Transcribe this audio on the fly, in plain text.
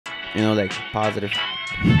you know, like positive.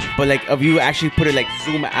 But like if you actually put it like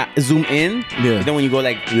zoom in, yeah. Then when you go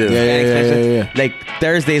like yeah. like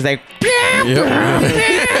Thursday's like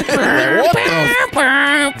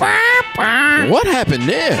what happened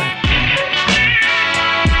there?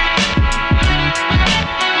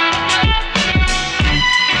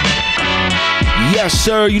 Yes,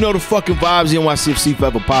 sir. You know the fucking vibes. The NYCFC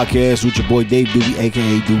Forever Podcast with your boy Dave Doobie,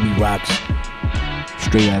 aka Doobie Rocks.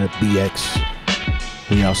 Straight out of BX.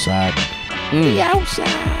 We outside. We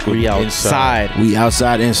outside. We outside. We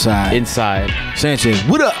outside, inside. Inside. Sanchez,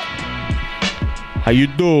 what up? How you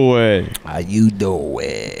doing? How you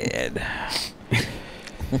doing?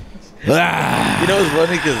 You know it's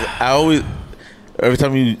funny because I always, every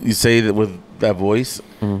time you say that with that voice,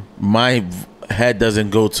 my head doesn't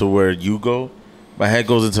go to where you go. My head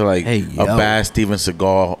goes into like a bad Steven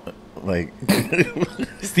Seagal, like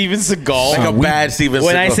Steven Seagal, like a bad Steven Seagal.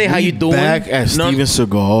 When I say how you doing, back at Steven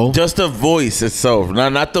Seagal, just the voice itself,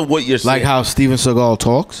 not the what you're saying. Like how Steven Seagal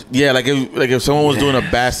talks. Yeah, like if someone was doing a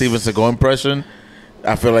bad Steven Seagal impression,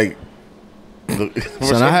 I feel like.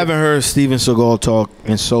 Son, I haven't heard Steven Seagal talk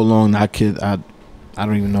in so long. I don't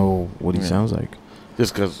even know what he sounds like.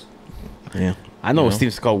 Just because, I know what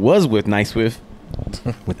Steven Seagal was with Nice with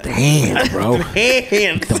the hands, bro. With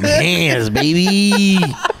them hands, baby.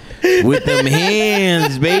 With them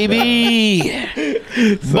hands, baby.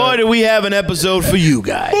 Boy, do we have an episode for you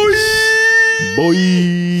guys. Boy.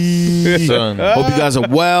 Son. Hope you guys are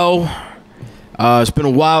well. It's been a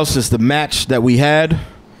while since the match that we had.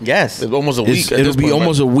 Yes, it's almost a week. It'll be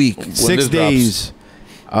almost a week. 6 days.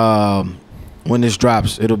 When this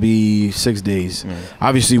drops, it'll be 6 days.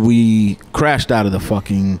 Obviously, we crashed out of the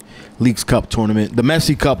fucking Leagues Cup tournament, the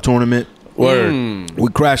Messi Cup tournament. We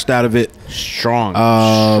crashed out of it.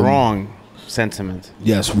 Strong sentiment.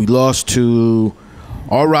 Yes, we lost to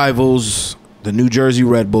our rivals, the New Jersey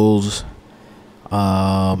Red Bulls,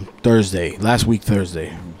 last week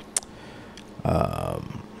Thursday.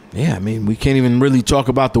 Yeah, I mean, we can't even really talk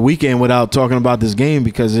about the weekend without talking about this game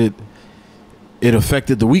because it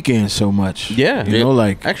affected the weekend so much. Yeah, you know,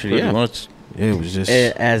 like actually, much. It was just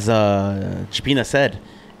as Chipina said,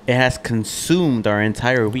 it has consumed our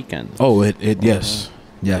entire weekend. Oh, yes.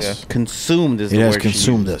 Consumed is the word. It has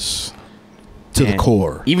consumed us to the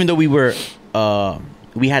core. Even though we were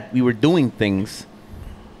doing things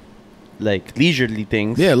like leisurely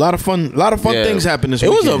things. Yeah, a lot of fun things happened this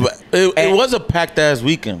weekend. It was a packed ass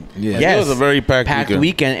weekend. Yeah, yes, it was a very packed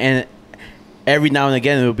weekend, and every now and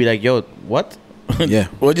again it would be like, "Yo, what? Yeah,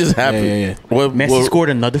 what just happened? Yeah. Messi scored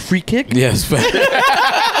another free kick? Yes,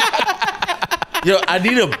 Yo, I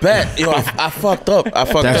need a bet. Yo, I fucked up.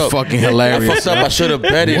 That's fucking hilarious. I fucked up. I should have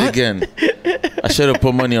bet it again. I should have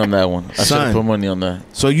put money on that one. I should have put money on that.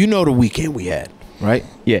 So you know the weekend we had, right?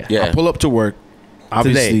 Yeah. I pull up to work.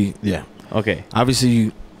 Obviously, today. Yeah. Okay.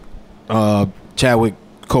 Obviously, Chadwick,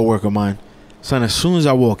 co-worker of mine, son, as soon as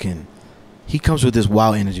I walk in, he comes with this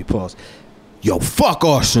wild energy. Pause. Yo, fuck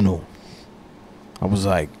Arsenal. I was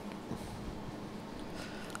like,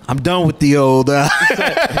 I'm done with the old. You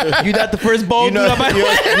not the first ball dude. You know what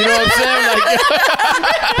I'm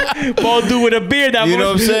saying? Like, ball dude with a beard. You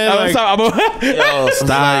know what I'm saying? Yo,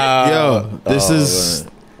 stop. Yo, this is.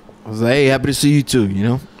 Man. I was like, hey, happy to see you too. You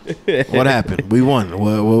know, what happened? We won.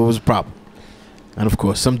 What was the problem? And of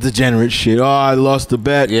course, some degenerate shit. Oh, I lost the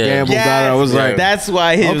bet. Gamble got it. I was like, that's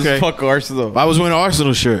why he was fuck Arsenal. I was wearing an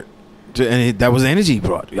Arsenal shirt. And that was the energy he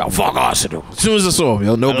brought. Yo, fuck Arsenal. As soon as I saw him,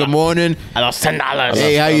 yo, no good morning. I lost $10.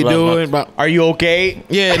 Hey, how you doing? Are you okay?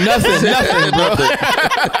 Yeah, nothing, bro.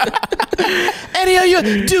 Eddie, are you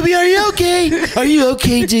okay? Are you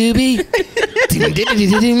okay, Doobie?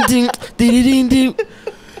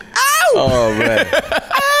 Oh man.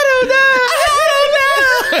 I don't know.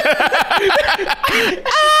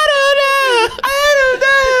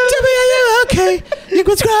 Doobie, are you okay? You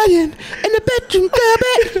was crying in the bedroom,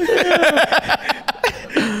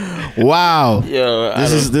 Wow. Yo,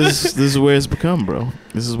 this is where it's become, bro.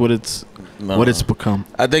 This is what it's become.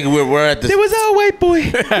 I think we're at this. There was a white boy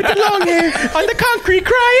with the long hair on the concrete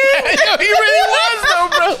crying. Yo, he really was though,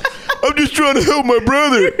 bro. I'm just trying to help my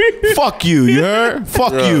brother. Fuck you, you heard?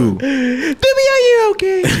 Fuck you. Doobie, are you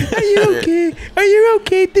okay? Are you okay? Are you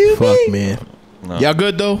okay, Doobie? Fuck, man. No. Y'all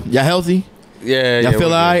good though? Y'all healthy? Yeah, Y'all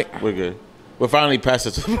feel all right? We're good. We're finally past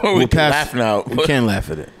it. We can laugh now. We can't laugh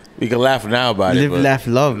at it. We can laugh now about it. Live, laugh,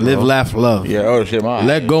 love. Bro. Live, laugh, love. Yeah. Oh shit, man.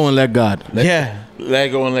 Let go and let God. Let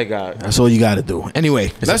go and let God. That's all you got to do.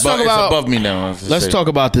 Anyway, let's talk about. It's above me now. Let's talk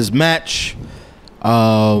about this match. We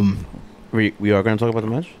are going to talk about the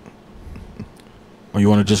match. Or you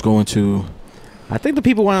want to just go into? I think the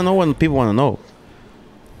people want to know when the people want to know.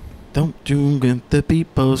 Don't you get the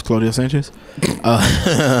peoples, Claudio Sanchez. All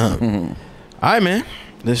right, man.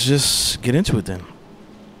 Let's just get into it then.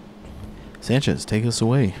 Sanchez, take us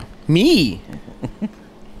away. Me?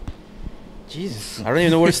 Jesus, I don't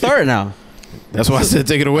even know where to start now. That's why I said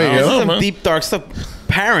take it away, This yo. is some deep, dark stuff.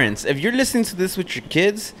 Parents, if you're listening to this with your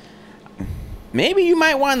kids, maybe you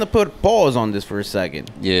might want to put pause on this for a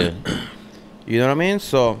second. Yeah. You know what I mean?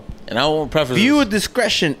 So, And I won't preface viewer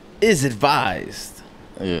discretion is advised.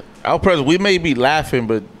 Yeah. I'll preface. We may be laughing,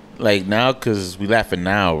 but like now, because we laughing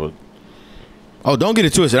now. But Oh, don't get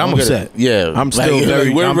it twisted. I'm upset. Yeah. I'm still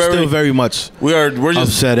still very much. We're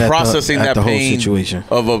just upset processing at the that pain whole situation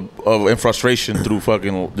and frustration through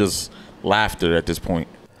fucking just laughter at this point.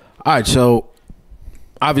 All right, so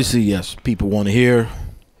obviously, yes, people want to hear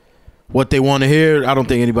what they want to hear. I don't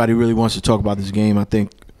think anybody really wants to talk about this game. I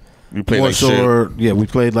think We played like shit. Yeah, we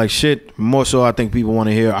played like shit. More so, I think people want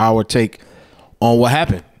to hear our take on what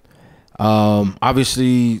happened.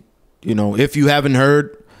 Obviously, you know, if you haven't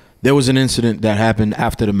heard, there was an incident that happened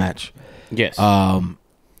after the match. Yes.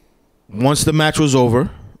 Once the match was over,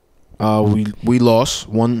 we lost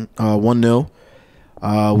 1-0.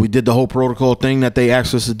 We did the whole protocol thing that they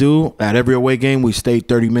asked us to do. At every away game, we stayed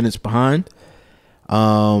 30 minutes behind.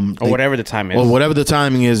 Or whatever the time is. Or whatever the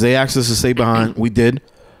timing is, they asked us to stay behind. We did.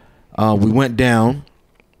 We went down.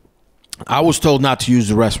 I was told not to use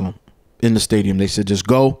the restroom in the stadium. They said just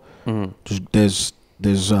go. Mm-hmm. There's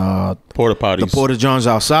porta potties. The porta johns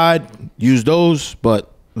outside. Use those,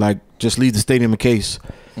 but like just leave the stadium in case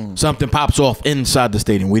something pops off inside the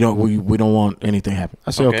stadium. We don't want anything happen.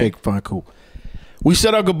 I said okay, fine, cool. We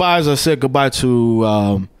said our goodbyes. I said goodbye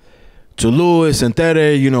to Luis and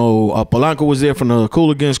Tere. You know, Polanco was there from the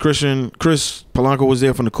Cooligans. Chris Polanco was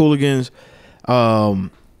there from the Cooligans.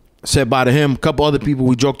 Said bye to him. A couple other people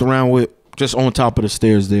we joked around with just on top of the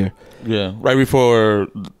stairs there. Yeah, right before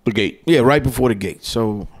the gate. Yeah, right before the gate.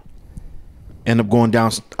 So end up going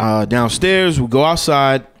downstairs. We go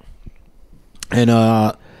outside, and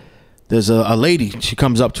there's a lady. She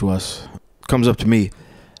comes up to us. Comes up to me.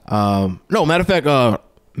 No, matter of fact,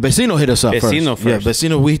 Vecino hit us up first. Yeah,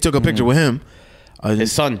 Vecino. We took a picture with him,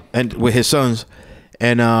 his son, and with his sons.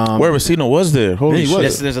 And where Vecino was there. Holy shit!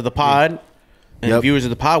 Listeners of the pod. And viewers of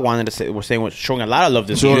the pod wanted to say, showing a lot of love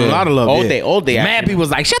this year. A lot of love, all day. Mad people was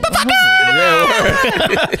like, shut the fuck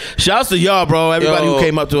up. Shouts to y'all, bro. Everybody who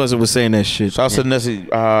came up to us and was saying that shit. Shouts to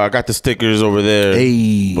Nessie. I got the stickers over there.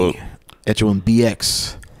 Hey, at you on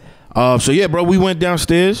BX. So yeah, bro, we went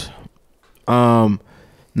downstairs.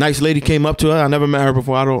 Nice lady came up to her. I never met her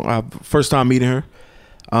before. First time meeting her.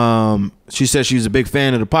 She said she's a big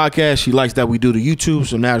fan of the podcast. She likes that we do the YouTube,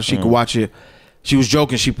 so now she can watch it. She was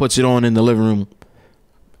joking. She puts it on in the living room,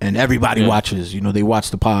 and everybody watches. You know, they watch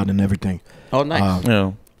the pod and everything. Oh, nice.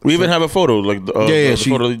 Yeah, we even have a photo. Like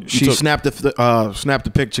she snapped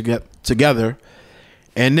the picture together,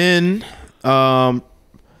 and then that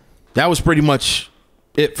was pretty much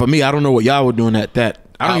it for me. I don't know what y'all were doing at that.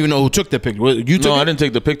 I don't even know who took the picture. You took it? I didn't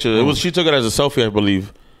take the picture. It was she took it as a selfie, I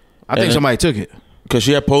believe. I think somebody took it. Because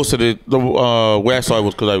she had posted it. The way I saw it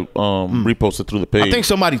was because I reposted through the page. I think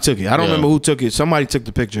somebody took it. I don't remember who took it. Somebody took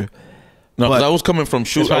the picture. No, because I was coming from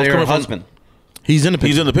shoot. I was coming from husband. He's in the picture.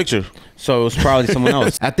 He's in the picture. So it was probably someone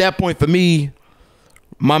else. At that point, for me,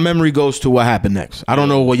 my memory goes to what happened next. I don't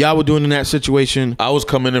know what y'all were doing in that situation. I was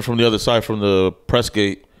coming in from the other side, from the press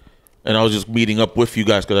gate, and I was just meeting up with you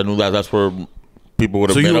guys because I knew that's where people would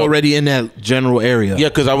have been. So you were already in that general area? Yeah,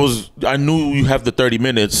 because I knew you have the 30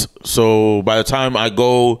 minutes. So by the time I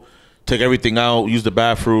go, take everything out, use the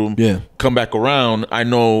bathroom, come back around, I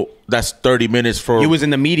know that's 30 minutes for. You was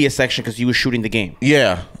in the media section because you were shooting the game.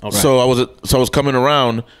 Yeah. Okay. So I was coming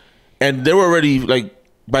around, and they were already like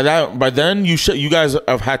by then you guys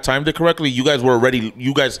have had time to correctly. You guys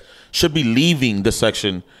should be leaving the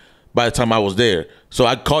section by the time I was there. So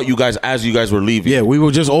I caught you guys as you guys were leaving. Yeah, we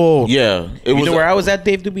were just all. Yeah. You know where I was at,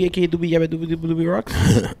 Dave Doobie, aka Doobie Yabba Doobie Doobie Doobie Rocks?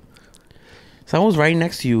 Someone was right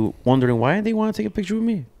next to you wondering why they want to take a picture with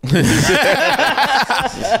me. Yeah,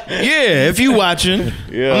 if you watching,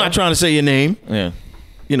 I'm not trying to say your name. Yeah.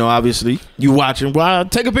 You know, obviously, you watching. Well,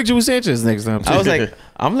 take a picture with Sanchez next time. I was like,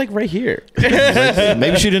 I'm like right here.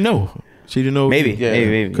 Maybe she didn't know. She didn't know. Maybe.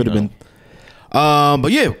 Could have been.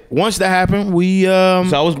 But yeah, once that happened, we.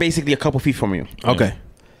 So I was basically a couple feet from you. Okay.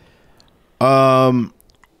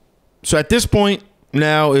 So at this point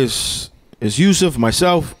now is Yousef,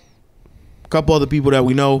 myself, a couple other people that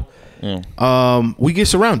we know. Yeah. We get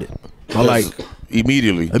surrounded. Like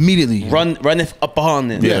immediately. Runneth upon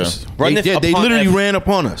them. Yes. They literally ran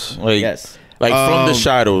upon us. Like, yes. Like from the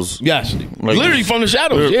shadows. Yes. Like, literally from the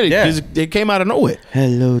shadows. Yeah. They came out of nowhere.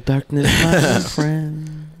 Hello, darkness, my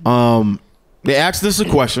friend. They asked us a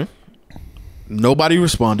question. Nobody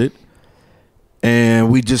responded.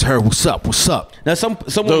 And we just heard, what's up, what's up? Now,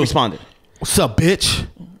 someone responded. What's up, bitch?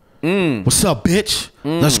 What's up, bitch?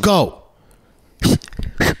 Let's go.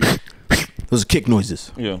 Those are kick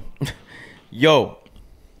noises. Yeah. Yo,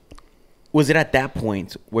 was it at that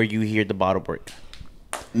point where you hear the bottle break?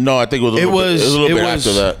 No, I think it was a little bit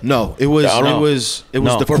after that. No, it was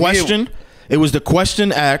the question. It was the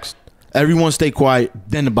question asked. Everyone stay quiet.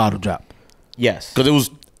 Then the bottle drop. Yes, because it was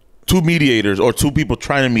two mediators or two people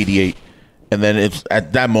trying to mediate, and then it's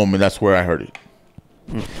at that moment that's where I heard it.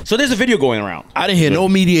 So there's a video going around. I didn't hear no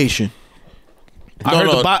mediation. I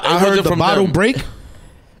heard the bottle break,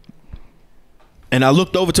 and I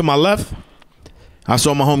looked over to my left. I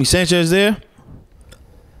saw my homie Sanchez there,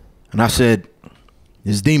 and I said,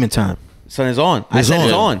 "It's demon time." Son, it's on. I said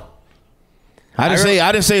it's on. I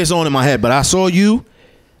didn't say it's on in my head, but I saw you.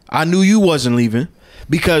 I knew you wasn't leaving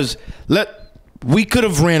because we could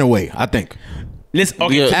have ran away. I think. Listen,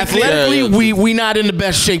 okay, athletically, we not in the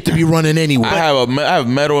best shape to be running anyway. I have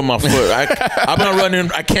metal in my foot. I'm not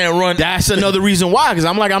running. I can't run. That's another reason why. Because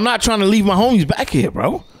I'm not trying to leave my homies back here,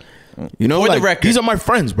 bro. You know, For the record, these are my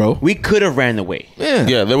friends, bro. We could have ran away.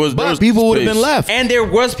 Yeah. There was people would have been left, and there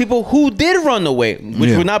was people who did run away,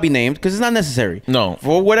 which would not be named because it's not necessary. No,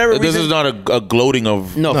 for whatever reason. This is not a gloating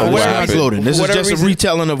of. No, for whatever reason. Gloating. This is just a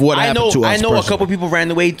retelling of what happened to us. I know a couple people ran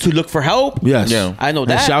away to look for help. Yes, I know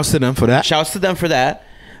that. And shouts to them for that. Shouts to them for that.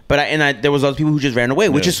 But there was other people who just ran away,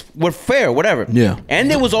 which were fair, whatever. Yeah. And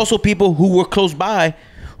there was also people who were close by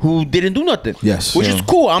who didn't do nothing. Yes. Which is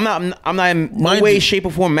cool. I'm not in no way, shape,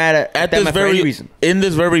 or form mad at them for any reason. In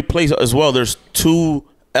this very place as well, there's two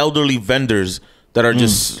elderly vendors that are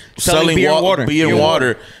just selling beer and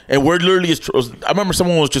water. And we're literally I remember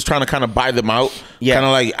someone was just trying to kind of buy them out. Yeah. Kind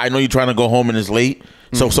of like, I know you're trying to go home and it's late.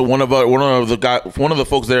 So one of the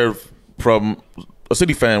folks there from a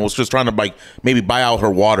City fan was just trying to maybe buy out her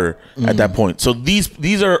water at that point. So it's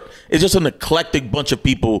just an eclectic bunch of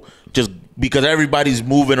people just because everybody's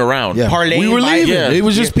moving around. Yeah. We were leaving. Yeah. It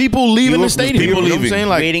was just people leaving the stadium. People leaving. You know what I'm saying?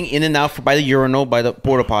 Waiting in and out by the urinal, by the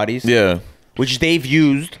porta potties. Yeah. Which they've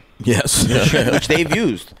used. Yes. Which they've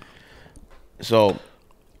used. So,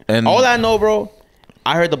 and all I know, bro,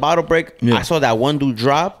 I heard the bottle break. Yeah. I saw that one dude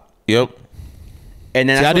drop. Yep. And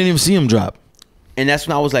then I didn't even see him drop. And that's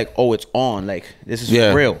when I was like, oh, it's on. Like, this is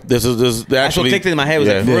for real. This actually. That's what clicked in my head. Was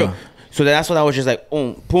like, for real. So that's when I was just like,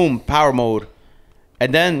 boom, power mode.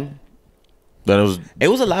 And then it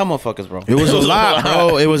was a lot of motherfuckers, bro. It was a lot,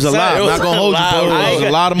 bro. It was a lot. I'm not gonna hold you, bro. It was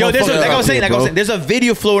a lot of motherfuckers. Like I was saying, there's a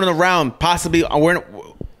video floating around. Possibly,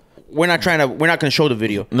 we're not gonna show the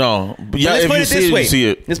video. No, but let's put it this way. You see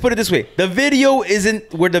it. Let's put it this way. The video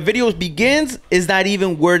isn't where the video begins. Is not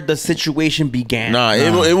even where the situation began. Nah.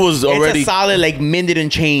 It was already. It's a solid minute and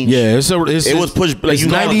change. Yeah, it was pushed. Like, you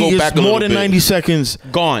gotta go back a more than 90 seconds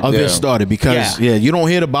gone of it started because you don't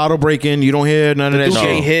hear the bottle breaking. You don't hear none of that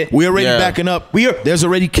shit. Hit. We already backing up. There's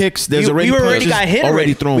already kicks. There's already punches got hit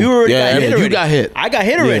already thrown. We already got hit already. You got hit. I got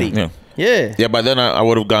hit already. Yeah. By then I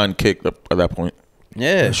would have gotten kicked at that point.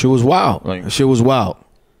 Yeah, that shit was wild. That shit was wild,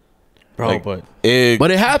 bro. But it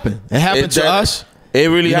happened. It happened to us. It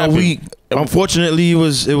really happened. Unfortunately, it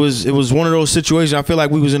was one of those situations. I feel like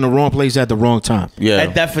we was in the wrong place at the wrong time. Yeah, I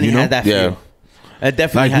definitely had that feel. I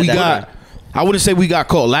definitely had that. I wouldn't say we got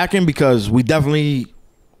caught lacking because we definitely,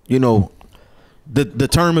 the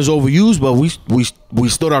term is overused, but we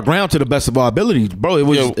stood our ground to the best of our ability, bro.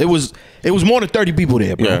 It was more than 30 people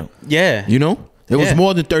there, bro. Yeah. It was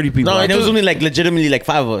more than 30 people. No, and it was only legitimately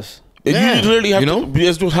 5 of us. You literally have to.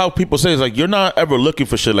 That's just how people say. It's like you're not ever looking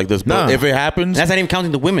for shit like this. But if it happens, that's not even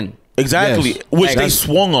counting the women. Exactly, which they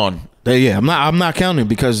swung on. I'm not counting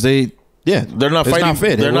because they're not fighting. Not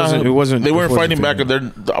fair. They weren't fighting back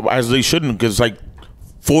as they shouldn't because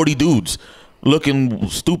 40 dudes looking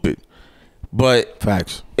stupid. But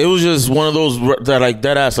facts. It was just one of those that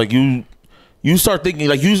dead ass. You start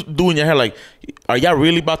thinking you do in your head are y'all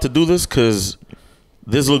really about to do this? Because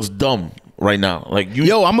this looks dumb right now. I'm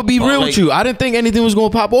gonna be real with you. I didn't think anything was gonna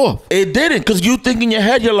pop off. It didn't, because you think in your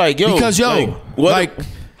head you're like, yo, because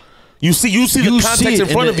you see the context in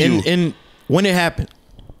front of you. And when it happened,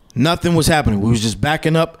 nothing was happening. We was just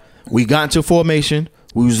backing up. We got into formation.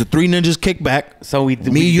 We was the 3 ninjas kick back. So you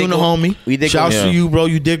and the homie. Shouts to you, bro.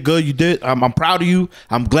 You did good. You did. I'm proud of you.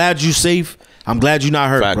 I'm glad you safe. I'm glad you're not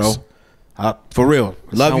hurt, Facts. bro. For real.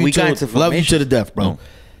 Love you to the death, bro.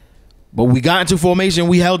 But we got into formation.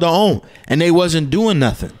 We held our own, and they wasn't doing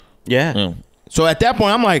nothing. Yeah. So at that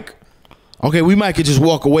point, I'm like, okay, we might could just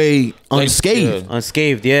walk away unscathed.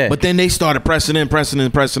 Unscathed, yeah. But then they started pressing in,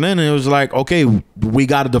 and it was like, okay, we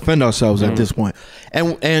got to defend ourselves at this point,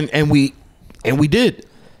 and we did.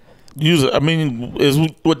 I mean, is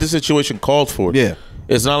what this situation called for. Yeah,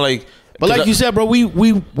 it's not like. But like you said, bro,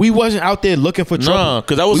 we wasn't out there looking for trouble. No,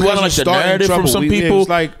 because that was kind of like the narrative from some people.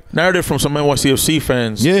 Narrative from some NYCFC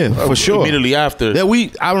fans. Yeah, for sure. Immediately after.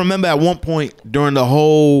 That I remember at one point during the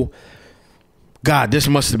whole, God, this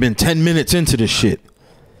must have been 10 minutes into this shit,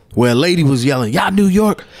 where a lady was yelling, "Y'all New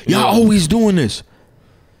York, y'all always doing this.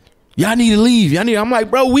 Y'all need to leave. I'm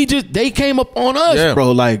like, bro, they came up on us,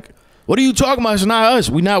 bro. Like, what are you talking about? It's not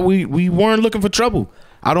us. We weren't looking for trouble.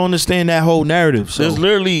 I don't understand that whole narrative. So. There's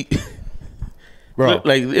literally... Bro,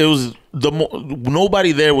 like it was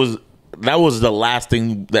nobody there was. That was the last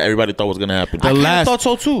thing that everybody thought was gonna happen. I thought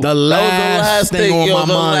so too. The last thing on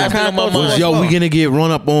my mind was, we gonna get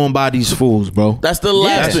run up on by these fools, bro. That's the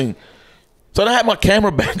last thing. So I had my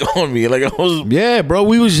camera back on me, like I was. Yeah, bro.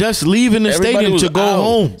 We was just leaving the stadium to go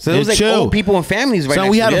home. So it was like old people and families right now.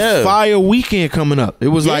 So we had a fire weekend coming up. It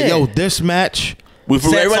was like, yo, this match.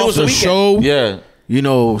 Everybody was a show. Yeah. You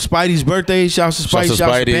know, Spidey's birthday. Shouts to Spidey.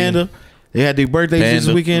 Shouts to Panda. They had their birthdays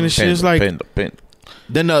this weekend and shit. It's like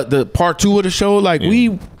then the part 2 of the show, like we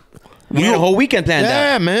had a whole weekend planned out.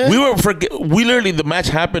 Yeah, man. We literally, the match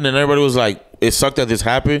happened and everybody was like, it sucked that this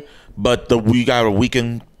happened, but we got a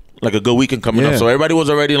weekend, like a good weekend coming up. So everybody was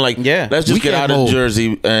already like, let's just get out of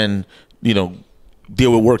Jersey and deal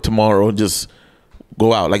with work tomorrow and just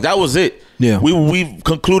go out. Like that was it. Yeah. We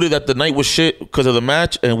concluded that the night was shit because of the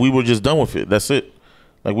match and we were just done with it. That's it.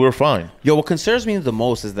 Like we were fine. Yo, what concerns me the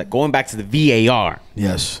most is that going back to the VAR.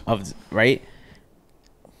 Yes. Right.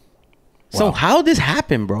 Wow. So how this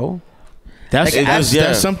happen, bro?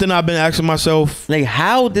 That's something I've been asking myself. Like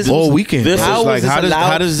how this whole weekend.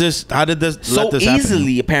 How did this so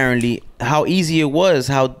easily? Apparently, how easy it was.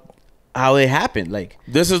 How it happened. Like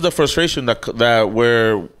this is the frustration that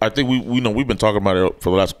where I think we've been talking about it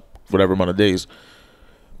for the last whatever amount of days.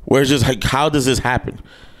 Where it's just like, how does this happen?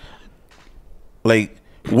 Like.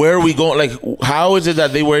 Where are we going? Like, how is it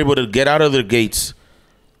that they were able to get out of their gates,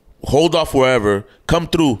 hold off wherever, come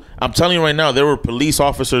through? I'm telling you right now, there were police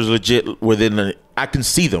officers legit I can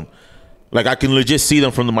see them. Like, I can legit see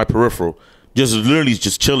them from my peripheral. Just literally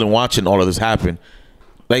just chilling, watching all of this happen.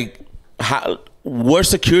 Like, what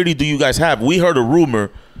security do you guys have? We heard a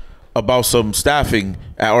rumor about some staffing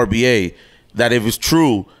at RBA that if it's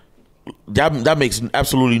true, that makes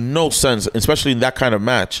absolutely no sense, especially in that kind of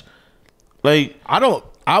match. Like,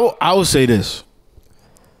 I will say this.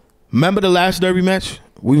 Remember the last derby match?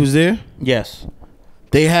 We was there? Yes.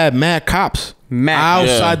 They had mad cops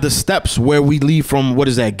outside the steps where we leave from, what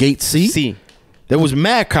is that, gate C? There was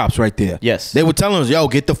mad cops right there. Yes. They were telling us, yo,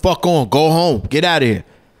 get the fuck on, go home, get out of here.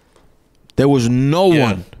 There was no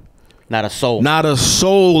one. Not a soul. Not a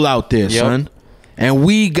soul out there, son. And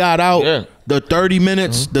we got out the 30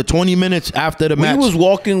 minutes, the 20 minutes after the match. We was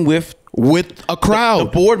walking with a crowd.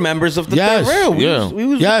 The board members of the third rail.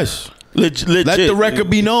 Let the record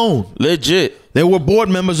be known. Legit. There were board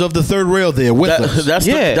members of the third rail there with us. That's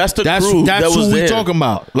the crew. That's who we talking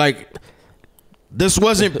about. Like, this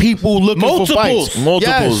wasn't people looking for fights.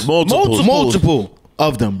 Multiple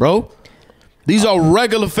of them, bro. These are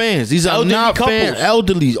regular fans. These are not fans.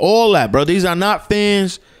 Elderly, all that, bro. These are not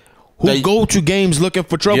fans who go to games looking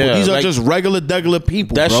for trouble. These are just regular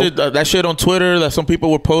people, that shit on Twitter that some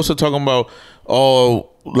people were posting talking about,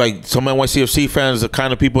 like some NYCFC fans, the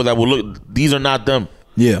kind of people that will look. These are not them.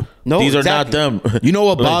 Yeah. No, these are not them. You know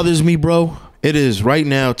what bothers me, bro? It is right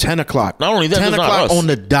now 10 o'clock. Not only that, 10 o'clock on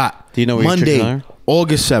the dot. Do you know where Monday,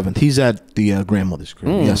 August 7th. He's at the grandmother's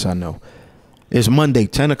crib. Yes, I know. It's Monday,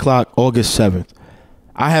 10 o'clock, August 7th.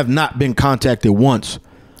 I have not been contacted once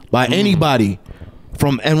by anybody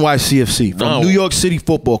from NYCFC, from New York City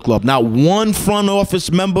Football Club. Not one front office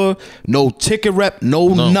member, no ticket rep, no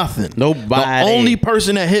nothing. Nobody. The only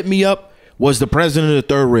person that hit me up was the president of the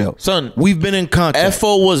third rail. Son, we've been in contact.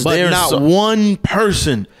 FO was but there. But not one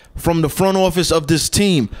person from the front office of this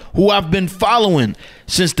team who I've been following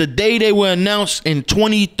since the day they were announced in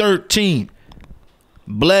 2013.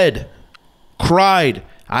 Bled, cried.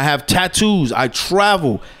 I have tattoos. I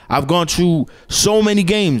travel. I've gone to so many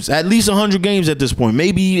games, at least 100 games at this point.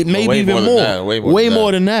 Maybe even more. Way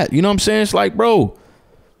more than that. You know what I'm saying? It's like, bro,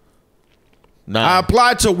 I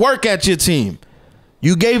applied to work at your team.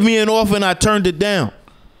 You gave me an offer and I turned it down.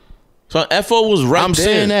 So FO was right I'm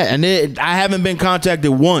saying that. And I haven't been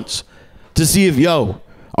contacted once to see if,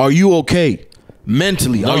 are you okay?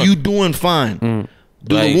 Mentally, are you doing fine?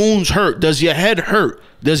 Do the wounds hurt? Does your head hurt?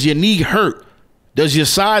 Does your knee hurt? Does your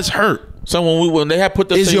size hurt? So when they had put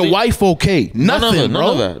the is your wife okay? Nothing,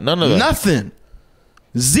 bro. None of that. Nothing.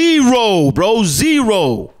 Zero, bro.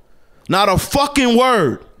 Zero. Not a fucking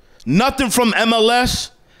word. Nothing from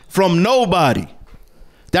MLS, from nobody.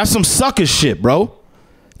 That's some sucker shit, bro.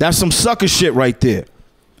 That's some sucker shit right there.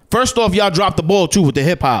 First off, y'all dropped the ball too with the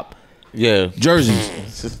hip hop. Yeah.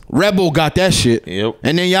 Jerseys. Rebel got that shit. Yep.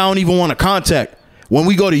 And then y'all don't even want to contact. When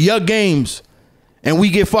we go to your games and we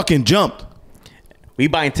get fucking jumped. We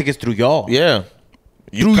buying tickets through y'all. Yeah.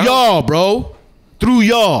 Through y'all, bro. Through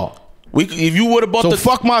y'all. If you would have bought so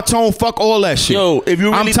fuck my tone, fuck all that shit. Yo, if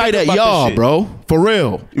you really I'm tight at y'all, bro. For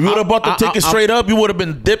real. If you would have bought the ticket straight up, you would have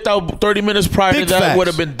been dipped out 30 minutes prior to that. Would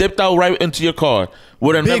have been dipped out right into your car.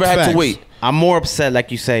 Would have never had to wait. I'm more upset,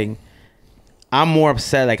 like you're saying. I'm more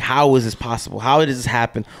upset, like, how is this possible? How did this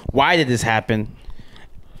happen? Why did this happen?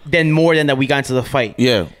 Than more than that we got into the fight.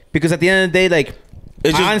 Yeah. Because at the end of the day, like,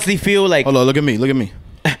 I honestly feel like... Hold on, look at me. Look at me.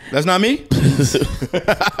 That's not me?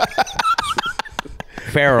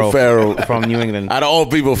 Pharaoh from New England. Out of all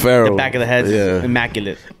people, Pharaoh. The back of the head is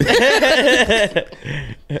immaculate.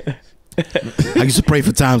 I used to pray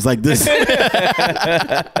for times like this.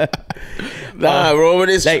 Nah, bro,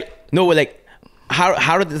 it's like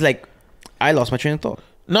how did this, like, I lost my train of thought.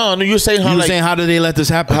 No, you're saying how, saying how did they let this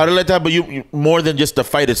happen? How did they let that happen? But you more than just the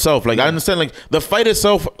fight itself. Like, I understand, like, the fight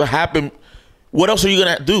itself happened. What else are you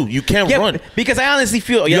gonna do? You can't run. Because I honestly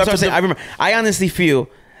feel that's what I'm saying. I honestly feel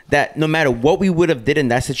that no matter what we would have did in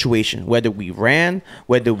that situation, whether we ran,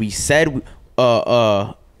 whether we said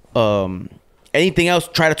anything else,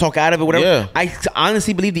 try to talk out of it, whatever. Yeah. I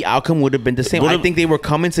honestly believe the outcome would have been the same. I think they were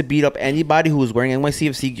coming to beat up anybody who was wearing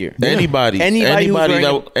NYCFC gear. Anybody who was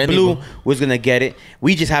wearing blue was gonna get it.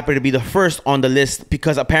 We just happened to be the first on the list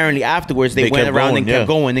because apparently afterwards they went around and kept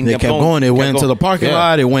going and kept going. It went to the parking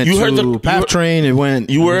lot. It went to the PATH train. It went.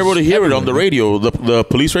 You were able to hear it on the radio, the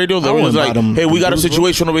police radio. They was like, "Hey, we got a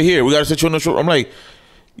situation over here. We got a situation." I'm like,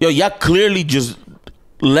 "Yo, y'all clearly just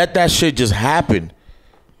let that shit just happen."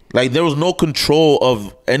 Like, there was no control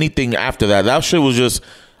of anything after that. That shit was just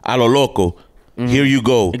a lo loco. Mm-hmm. Here you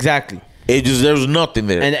go. Exactly. It just, there was nothing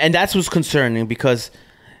there. And that's what's concerning because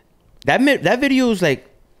that video is like,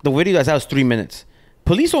 the video that's out was 3 minutes.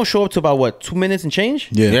 Police don't show up to about, what, 2 minutes and change?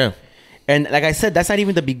 Yeah. And like I said, that's not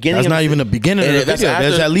even the beginning. That's not even the beginning of the video.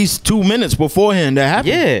 There's at least 2 minutes beforehand that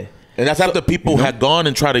happened. Yeah. And that's after people had gone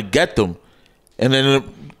and tried to get them. And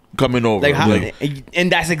then coming over.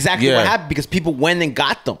 And that's exactly what happened because people went and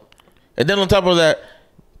got them. And then on top of that,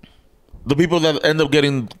 the people that end up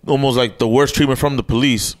getting almost like the worst treatment from the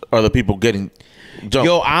police are the people getting jumped.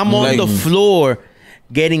 Yo, I'm on the floor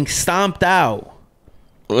getting stomped out.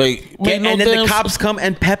 Like, and then the cops come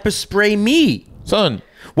and pepper spray me. Son.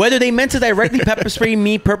 Whether they meant to directly pepper spray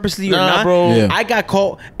me purposely or not, bro. Yeah. I got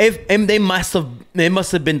called. They must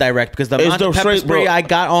have been direct because the amount of pepper spray I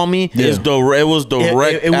got on me, it was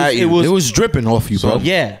direct. It was dripping off you, bro.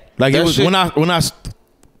 Yeah, like it was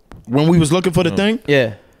when we was looking for the thing.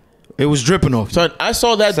 Yeah, it was dripping off. Son, I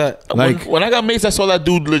saw that. When I got maced, I saw that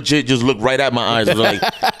dude legit just look right at my eyes. I was like,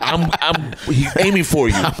 I'm aiming for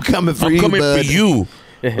you. I'm coming for you. I'm coming for you.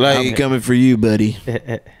 Like, I'm coming for you, buddy.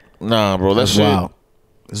 Nah, bro, that's wild.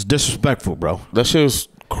 It's disrespectful, bro. That shit was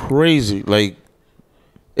crazy. Like,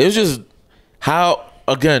 it was just how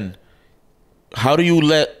do you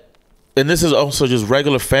let? And this is also just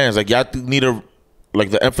regular fans. Like, y'all need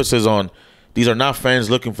the emphasis on. These are not fans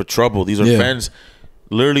looking for trouble. These are fans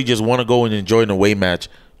literally just want to go and enjoy an away match,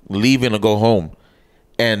 leaving to go home,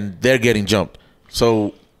 and they're getting jumped.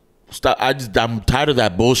 So I'm tired of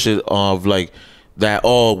that bullshit of like that.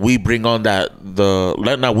 Oh, we bring on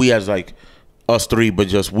not we as like us three, but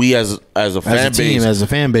just we as a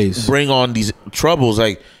fan base, bring on these troubles.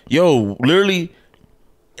 Like, yo, literally.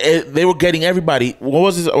 They were getting everybody. What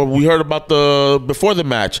was this? We heard about before the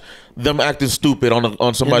match, them acting stupid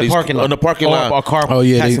on somebody's on the parking lot. A car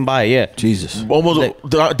passing by. Yeah, Jesus, almost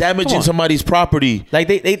damaging somebody's property. Like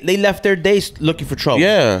they left their days looking for trouble.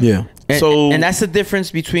 Yeah. And that's the difference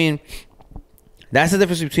between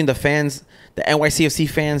the fans, the NYCFC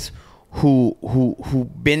fans who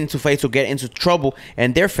been into fights or get into trouble,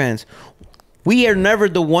 and their fans. We are never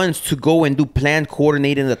the ones to go and do planned,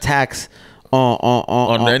 coordinated attacks.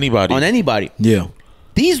 On anybody. Yeah.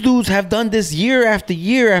 These dudes have done this year after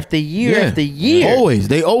year after year after year.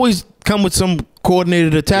 They always come with some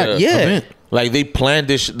coordinated attack. Yeah. Like, they planned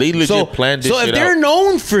this. They legit planned this. So if they're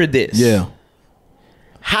known for this,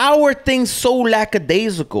 how are things so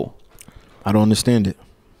lackadaisical? I don't understand it.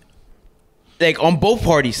 Like, on both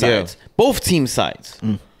party sides, both team sides.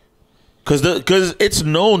 Because it's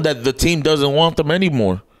known that the team doesn't want them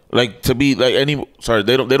anymore. Like to be like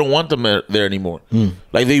they don't want them there anymore.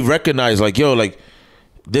 Like they recognize like, yo, like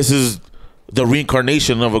this is the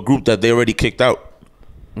reincarnation of a group that they already kicked out.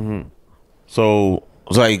 So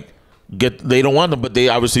it's like they don't want them, but they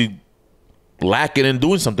obviously lacking in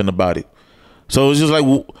doing something about it. So it's just like,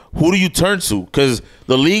 who do you turn to? Because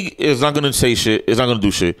the league is not gonna say shit. It's not gonna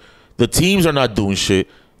do shit. The teams are not doing shit.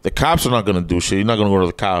 The cops are not gonna do shit. You're not gonna go to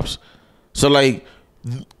the cops. So like,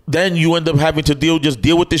 then you end up having to deal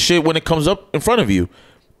with this shit when it comes up in front of you.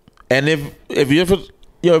 And if you ever,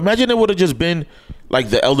 imagine it would have just been like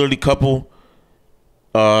the elderly couple.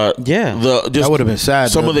 That would have been sad.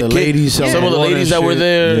 Some of the ladies that were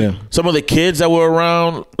there, some of the kids that were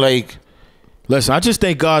around. Like, listen, I just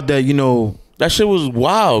thank God that that shit was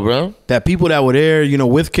wild, bro. That people that were there,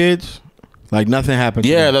 with kids, like nothing happened.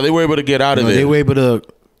 Yeah, that they were able to get out of there. They were able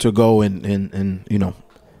to go and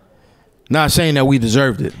not saying that we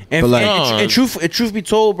deserved it, and, but like, and truth be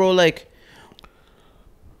told, bro, like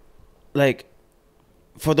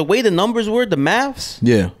for the way the numbers were, the maths,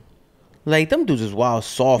 like them dudes is wild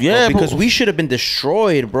soft, bro, because we should have been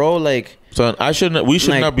destroyed, bro. Like, son, we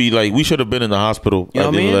should not be like, we should have been in the hospital at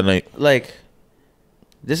the end of that night. Like,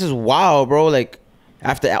 this is wild, bro. Like,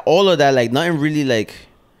 after all of that, like nothing really like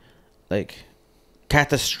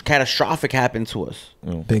catastrophic happened to us.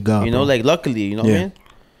 Thank God, bro. Like luckily, what I mean?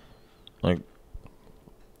 Like,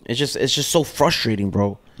 it's just so frustrating,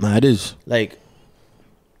 bro. Nah, it is. Like,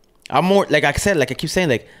 I'm more like I said, like I keep saying,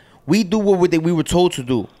 like we do what we were told to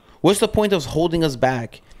do. What's the point of holding us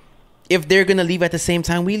back if they're gonna leave at the same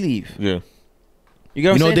time we leave? Yeah. You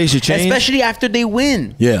know what they should change, especially after they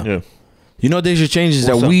win. Yeah. You know what they should change is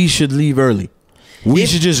that we should leave early. We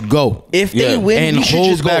should just go. If they win, and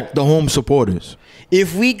hold back the home supporters.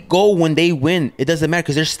 If we go when they win, it doesn't matter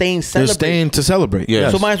because they're staying They're staying to celebrate. Yeah.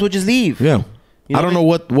 So might as well just leave. Yeah. I don't know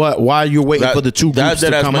why you're waiting for the two groups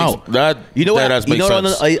to come out. You know what? You know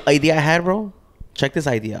what idea I had, bro? Check this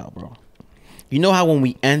idea out, bro. You know how when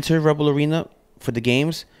we enter Rebel Arena for the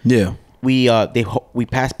games, we pay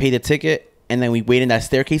the ticket and then we wait in that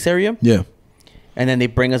staircase area. Yeah. And then they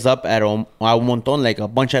bring us up at un montón, like a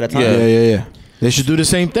bunch at a time. Yeah. They should do the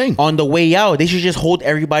same thing. On the way out, they should just hold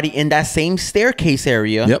everybody in that same staircase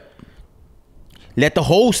area. Yep. Let the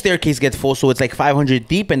whole staircase get full, so it's like 500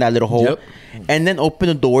 deep in that little hole. Yep. And then open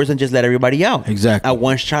the doors and just let everybody out. Exactly. At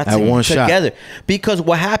one shot. Together. Because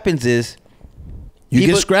what happens is you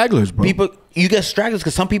get stragglers, bro. You get stragglers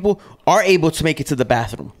because some people are able to make it to the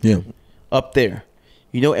bathroom. Yeah. Up there.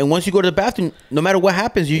 And once you go to the bathroom, no matter what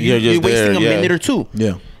happens, you're wasting a minute or two.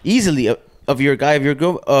 Yeah. Easily of your guy, of your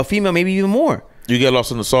girl, female, maybe even more. You get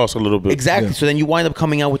lost in the sauce a little bit. Exactly. Yeah. So then you wind up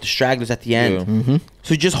coming out with the stragglers at the end. Yeah.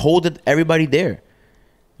 So just hold everybody there.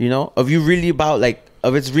 If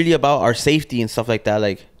it's really about our safety and stuff like that,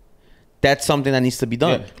 like that's something that needs to be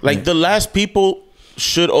done. Yeah. Like the last people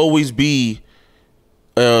should always be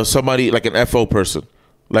somebody like an FO person.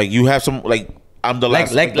 Like you have some I'm the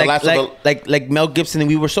last like Mel Gibson and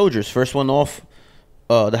We Were Soldiers. First one off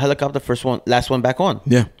the helicopter, last one back on.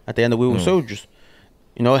 Yeah. At the end of We Were Soldiers.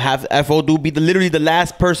 Have FO do be literally the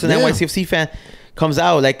last person NYCFC fan comes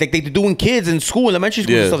out like they do in kids in school, elementary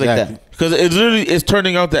school and stuff like that. Because it's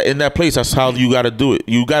turning out that in that place, that's how you got to do it.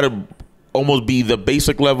 You got to almost be the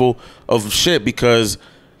basic level of shit because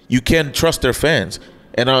you can't trust their fans.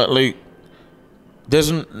 And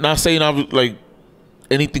there's not saying like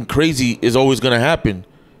anything crazy is always gonna happen,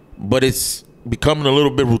 but it's becoming a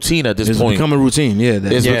little bit routine at this point. It's becoming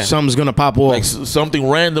routine, something's gonna pop off. Like something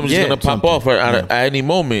random is gonna pop off at any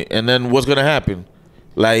moment, and then what's gonna happen?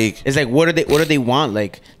 Like it's like what do they want?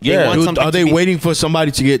 Like are they waiting for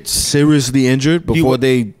somebody to get seriously injured before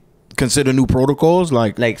they consider new protocols?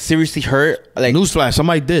 Like seriously hurt? Like newsflash,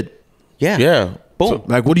 somebody did. Yeah. Boom. So,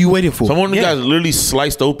 like what are you waiting for? Someone got literally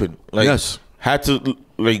sliced open. Like had to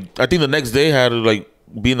I think the next day had to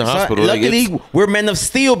be in the hospital. Luckily, we're men of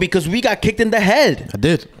steel because we got kicked in the head. I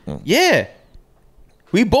did. Yeah,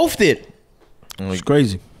 we both did. It's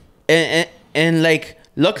crazy. And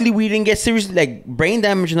luckily we didn't get serious brain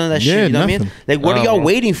damage and none of that shit. You know what I mean? Like, what are y'all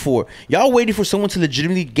waiting for? Y'all waiting for someone to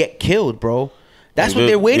legitimately get killed, bro. That's what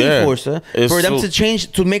they're waiting for, sir. For them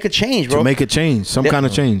to make a change, bro. To make a change, some kind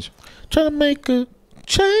of change. Trying to make a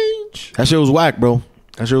change. That shit was whack, bro.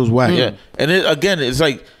 That shit was whack. Yeah, and it's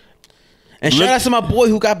like. And shout out to my boy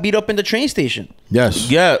who got beat up in the train station. Yes.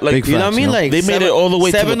 Yeah, Big you know what I mean? Like they made it all the way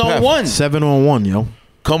 7 on 1. 7 on 1, yo.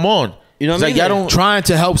 Come on. You know what I mean? Y'all don't trying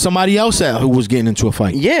to help somebody else out who was getting into a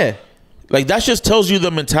fight. Yeah. That just tells you the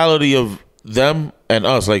mentality of them and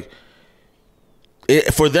us.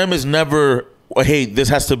 For them is never, hey, this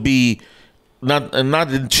has to be not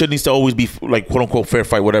it shit needs to always be quote unquote fair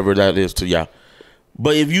fight, whatever that is to y'all.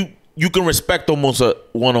 But if you can respect almost a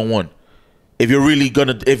one-on-one. If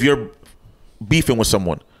you're beefing with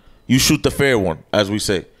someone, you shoot the fair one, as we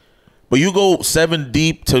say. But you go 7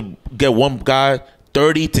 deep to get one guy,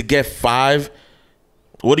 30 to get 5.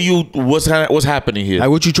 What's happening here? Like,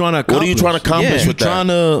 what you trying to accomplish? What are you trying to accomplish with that? Trying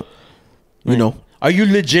to, you know. Are you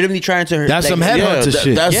legitimately trying to hurt? That's some headhunter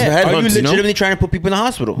shit. That's headhunting. Are you legitimately trying to put people in the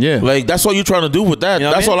hospital? Yeah. Like, that's all you're trying to do with that. You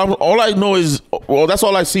know that's all I know is, well, that's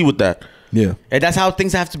all I see with that. Yeah. And that's how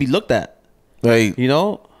things have to be looked at. Like, you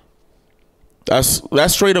know? That's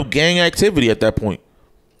straight up gang activity at that point.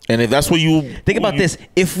 And if that's what you... Think about this.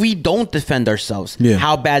 If we don't defend ourselves,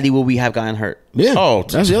 how badly will we have gotten hurt? Yeah. Oh,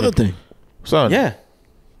 that's the other thing. Son. Yeah.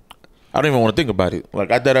 I don't even want to think about it.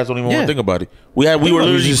 Like, I don't even want to think about it. We were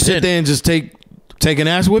literally just sit there and just take an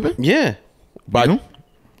ass whipping? Yeah. By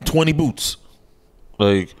 20 boots.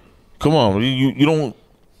 Like, come on. You don't...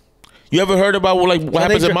 You ever heard about what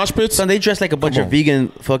happens at mosh pits? Son, they dress like a bunch of vegan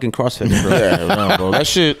fucking CrossFitters, bro. Yeah, no, bro. That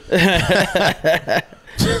shit...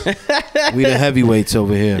 We the heavyweights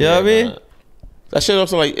over here. You know what I mean? That shit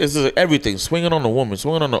also like it's everything. Swinging on the woman,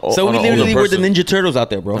 swinging on the. So we literally were the Ninja Turtles out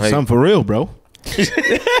there, bro. Like, something for real, bro.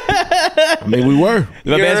 I mean, we were.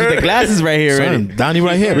 My man's with the glasses right here, son, right? Donnie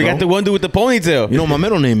right here. We bro. got the one dude with the ponytail. You know what my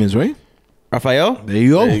middle name is, right? Rafael. There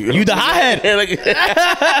you go. You the hothead.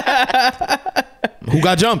 Who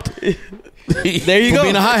got jumped? There you go.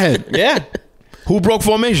 Being a hothead. Yeah. Who broke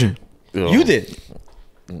formation? You did.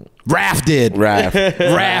 Raph did.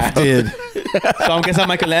 Raph did. So I'm guessing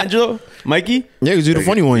Michelangelo? Mikey? Yeah, because you're the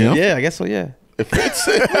funny one, you know? Yeah, I guess so, yeah. If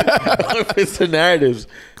it's the narratives.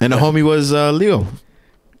 And the homie was Leo.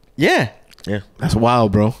 Yeah. Yeah. That's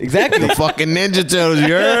wild, bro. Exactly. The fucking Ninja Turtles,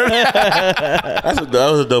 you heard? That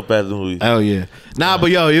was a dope ass movie. Hell yeah. Nah,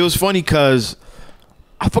 but yo, it was funny because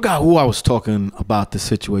I forgot who I was talking about the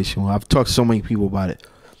situation with. I've talked to so many people about it.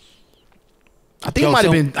 I think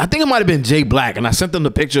it might have been Jay Black, and I sent them the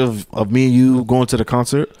picture of me and you going to the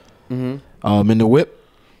concert in the whip.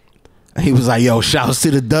 And he was like, yo, shouts to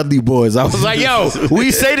the Dudley boys. I was like, yo,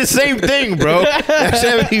 we say the same thing, bro. That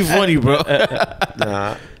shit be funny, bro.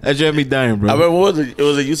 Nah. That shit be dying, bro. I remember what was it? It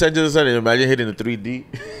was a you Sanchez and imagine hitting the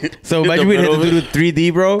 3D. So imagine we had to do the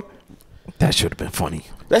 3D, bro. That should have been funny.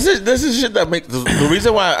 This is shit that makes the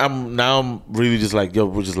reason why I'm really just like, yo,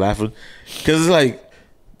 we're just laughing. Because it's like,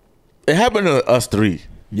 it happened to us three.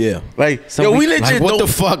 Yeah. Like, so yo, we legit like, what the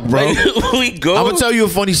fuck, bro? Like, we go. I'm going to tell you a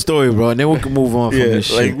funny story, bro, and then we can move on from this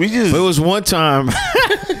shit. Like, we just... But it was one time.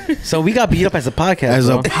 So we got beat up as a podcast,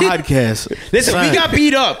 Listen, we got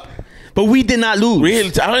beat up, but we did not lose. Really?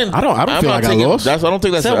 I don't feel like I lost. I don't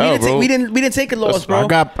think that's so an L, bro. We didn't take a loss, bro. I've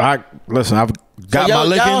got my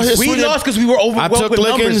lickings. We lost because we were overwhelmed. I took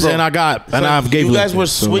lickings and I gave you guys were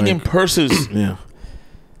swinging purses. Yeah.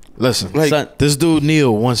 Listen, like, son, this dude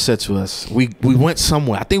Neil once said to us, we went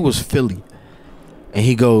somewhere. I think it was Philly, and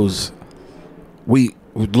he goes, "We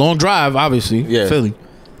long drive, obviously, Philly."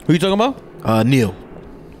 Who you talking about? Neil,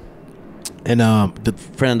 and the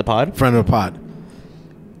friend of the pod,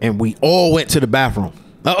 and we all went to the bathroom.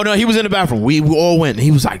 Oh no, he was in the bathroom. We all went. And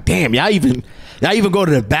he was like, "Damn, y'all even go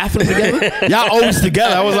to the bathroom together? Y'all always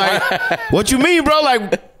together?" I was like, "What you mean, bro?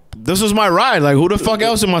 Like." This was my ride. Like, who the fuck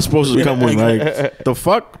else am I supposed to come with? Like, the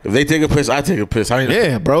fuck? If they take a piss, I take a piss.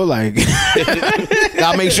 Yeah, bro. Like,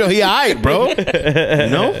 gotta make sure he all right, bro. You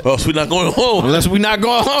know? Or else we're not going home. Unless we're not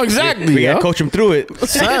going home. Exactly. We gotta coach him through it.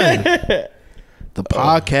 Son. The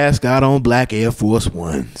podcast got on black Air Force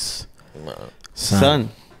Ones. Son.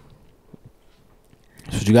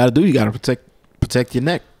 That's what you gotta do. You gotta protect your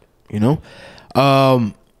neck. You know?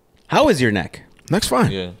 How is your neck? Neck's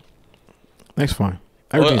fine. Yeah. Neck's fine.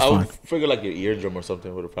 Everything's I would fine. figure like your eardrum or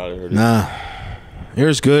something would have probably hurt it. Nah.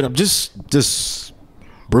 Ear's good. I'm just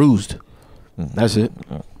bruised. That's it.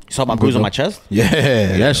 You saw my bruise on my chest?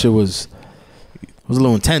 Yeah, that shit was a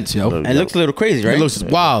little intense, yo. And it looks a little crazy, right? It looks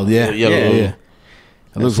wild, yeah. Yeah. It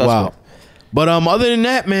looks wild. But other than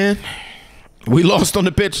that, man, we lost on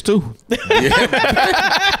the pitch too. We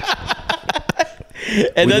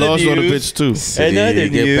lost on the pitch too. Another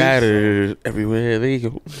get battered everywhere. There you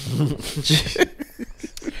go.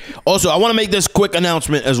 Also, I want to make this quick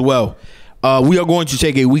announcement as well. We are going to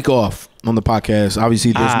take a week off on the podcast.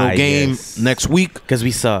 Obviously, there's no game next week because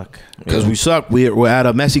we suck. We suck. We're at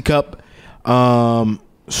a Messi Cup.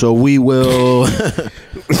 So we will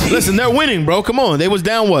listen. They're winning, bro. Come on, they was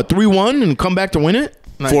down 3-1 and come back to win it.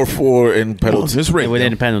 4-4 in penalties. It's rigged.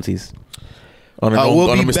 Within penalties on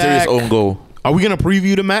a mysterious own goal. Are we gonna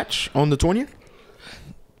preview the match on the 20th?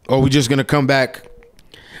 Or are we just gonna come back?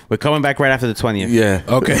 We're coming back right after the 20th. Yeah.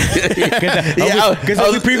 Okay. Because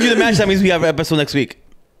if we preview the match, that means we have an episode next week.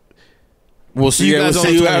 We'll see you guys on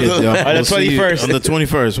the 21st. On the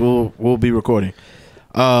 21st, we'll be recording.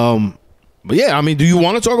 But yeah, I mean, do you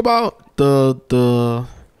want to talk about the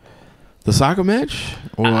soccer match?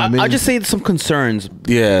 Or, I'll just say some concerns.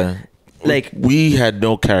 Yeah, like we had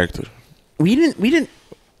no character. We didn't. He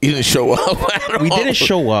didn't show up at all. We didn't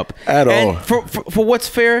show up at all. For what's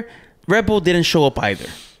fair, Red Bull didn't show up either.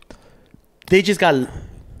 They just got.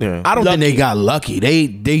 Yeah. I don't think they got lucky. They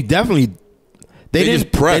definitely. They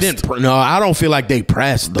didn't press. No, I don't feel like they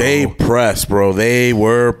pressed. Though. They pressed, bro. They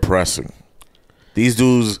were pressing. These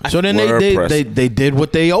dudes. So then they did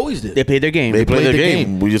what they always did. They played their game. They played their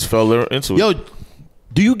game. We just fell into it. Yo,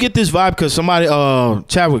 do you get this vibe? Because somebody,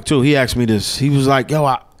 Chadwick too, he asked me this. He was like,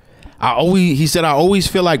 "Yo, he said I always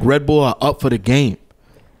feel like Red Bull are up for the game.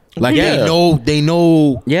 Like they know the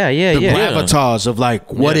gravitas of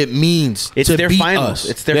like what it means it's to their beat finals. us.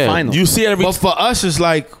 It's their finals. You see every. But for us, it's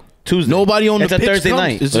like Tuesday. Nobody on it's the pitch Thursday comes.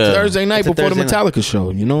 night. It's a Thursday night before the Metallica show.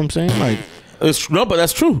 You know what I'm saying? Like, no, but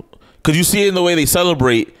that's true. Because you see it in the way they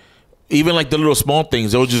celebrate, even like the little small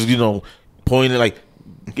things. They'll just pointing like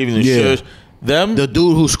giving the shirt. Them, the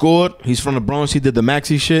dude who scored, he's from the Bronx. He did the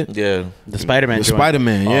Maxi shit. Yeah, the Spider-Man. The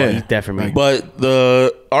Spider-Man. Yeah, he definitely. But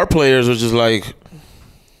our players are just like,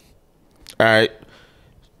 all right,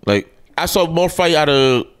 like I saw more fight out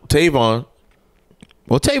of Tavon.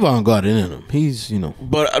 Well, Tavon got it in him. He's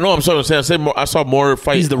But no, I'm sorry. I saw more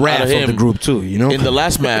fight. He's the wrath of the group too. In the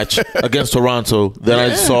last match against Toronto than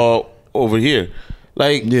I saw over here.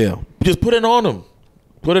 Like, just put it on him.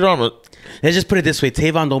 Put it on him. Let's just put it this way: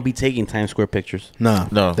 Tavon don't be taking Times Square pictures.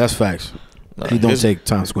 No, that's facts. He don't take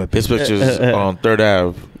Times Square pictures. His pictures on 3rd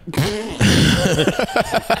Ave.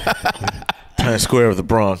 Times Square of the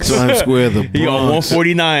Bronx. Times Square of the Bronx. He on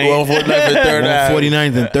 149. 149th and 3rd Ave.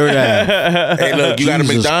 149th and 3rd Ave. Hey, look, you got a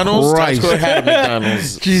McDonald's? Times Square had a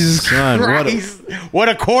McDonald's. Jesus Christ. What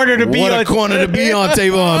a corner to be on. What a corner to be on,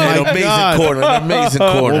 Tavon. An amazing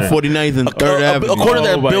corner. 149th and 3rd Ave. A corner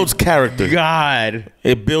that builds character. God.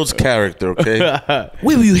 It builds character, okay?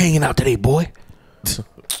 Where were you hanging out today, boy?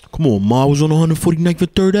 Come on, Ma. I was on 149th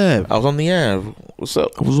and 3rd Ave. I was on the Ave. What's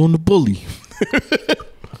up? I was on the Bully.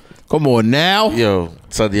 Come on now. Yo,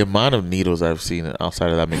 so the amount of needles I've seen outside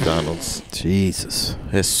of that McDonald's. Jesus.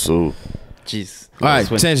 It's so. Jeez. All right,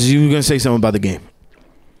 Sanchez, you were going to say something about the game.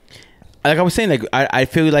 Like I was saying, like I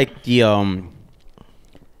feel like the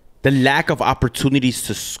lack of opportunities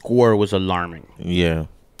to score was alarming. Yeah.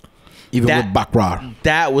 Even with Bakrar.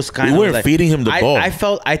 That was kind of. We weren't feeding him the ball. I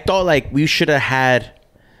thought like we should have had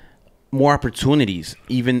more opportunities,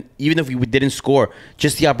 even if we didn't score.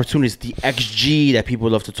 Just the opportunities, the XG that people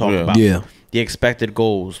love to talk about. Yeah. The expected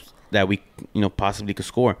goals that we possibly could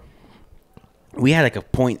score. We had like a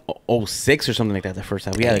 .06 or something like that the first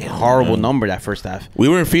half. We had like a horrible number that first half. We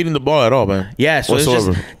weren't feeding the ball at all, man. Yeah, so it's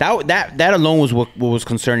just, that alone was what was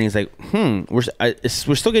concerning. It's like,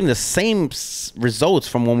 we're still getting the same results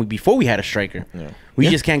from before we had a striker. Yeah. We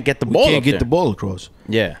just can't get the ball. We can't get the ball across.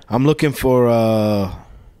 Yeah, I'm looking for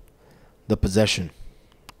the possession.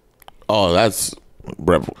 Oh, that's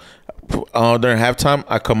rebel. During halftime,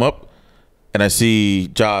 I come up and I see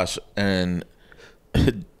Josh, and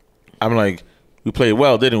I'm like, "We played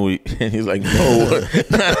well, didn't we?" And he's like, "No,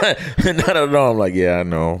 not at all." I'm like, "Yeah, I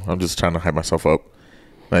know. I'm just trying to hype myself up."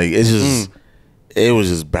 Like it's just, it was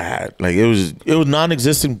just bad. Like it was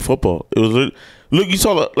non-existent football. It was look, you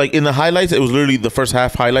saw like in the highlights, it was literally the first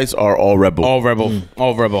half highlights are all rebel, all rebel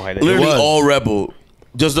highlights. Literally all rebel.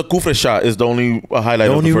 Just the Kufre shot is the only highlight.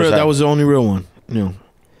 The only of the first half. That was the only real one.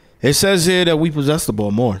 It says here that we possessed the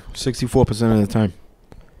ball more, 64% of the time.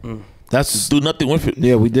 That's do nothing with it.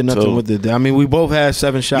 Yeah, we did nothing with it. I mean, we both had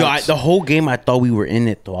 7 shots. The whole game, I thought we were in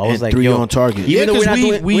it though. I was like, 3 on target. Even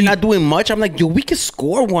though we're not doing much, I'm like, we could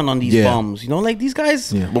score one on these bums. Like these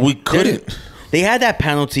guys. Yeah. But we couldn't. They had that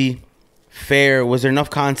penalty. Fair. Was there enough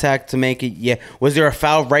contact to make it? Yeah. Was there a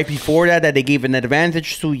foul right before that they gave an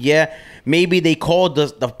advantage to? Yeah. Maybe they called the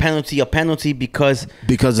penalty a penalty because of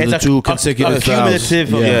the 2 consecutive cumulative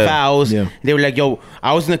fouls. Yeah. They were like, "Yo,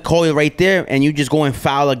 I was gonna call it right there, and you just go and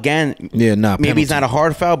foul again." Yeah, maybe penalty. It's not a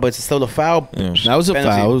hard foul, but it's still a foul. Yeah. That was a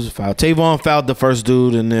foul. It was a foul. Tavon fouled the first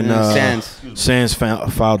dude, and then Sands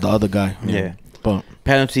fouled the other guy. Yeah. But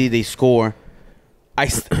penalty, they score.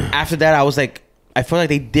 After that, I was like, I felt like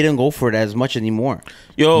they didn't go for it as much anymore.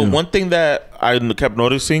 One thing that I kept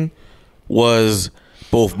noticing was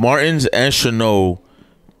both Martins and Chanot,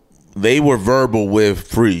 they were verbal with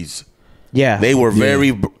Freeze. Yeah, they were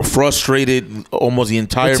very frustrated almost the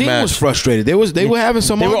entire match. The team was frustrated. They were having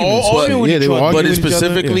some arguments. But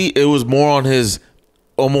specifically, it was more on his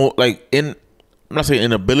almost like I'm not saying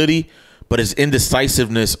inability, but his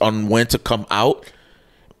indecisiveness on when to come out.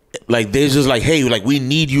 like they're just like, hey, like we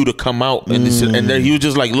need you to come out, and then he was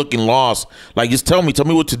just like looking lost, like just tell me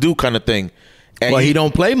what to do, kind of thing. And well, he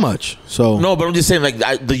don't play much, so no, but I'm just saying, like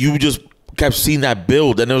you just kept seeing that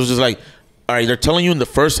build, and it was just like, all right, they're telling you in the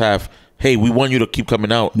first half, hey, we want you to keep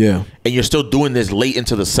coming out, yeah, and you're still doing this late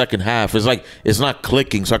into the second half. It's like it's not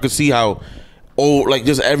clicking. So I could see how, like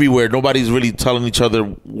just everywhere, nobody's really telling each other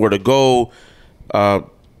where to go.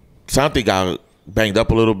 Something got banged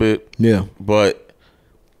up a little bit, yeah, but.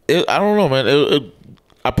 I don't know, man.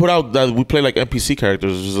 I put out that we play like NPC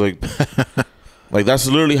characters. It's just like that's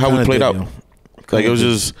literally how we played out. Like it was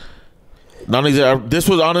just not exactly. This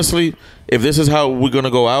was honestly, if this is how we're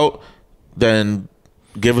gonna go out, then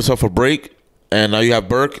give yourself a break. And now you have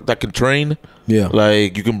Burke that can train. Yeah,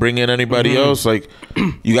 like you can bring in anybody else. Like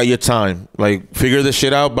you got your time. Like figure this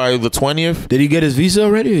shit out by the 20th. Did he get his visa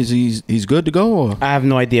already? Is he's good to go? Or? I have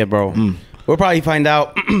no idea, bro. We'll probably find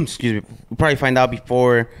out. Excuse me. We'll probably find out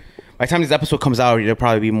before. By the time this episode comes out, there'll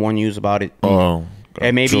probably be more news about it. Oh,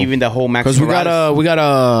 and maybe even the whole Max. Because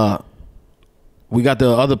we got the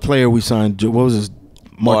other player we signed. What was his?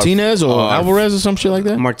 Martinez or Alvarez or some shit like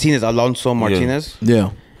that. Alonso Martinez.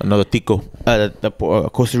 Yeah. Another Tico. The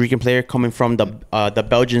Costa Rican player coming from the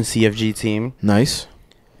Belgian CFG team. Nice.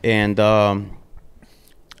 And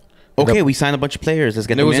we signed a bunch of players. Let's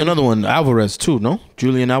get there was another one, Alvarez too. No,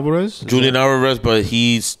 Julian Alvarez. Alvarez, but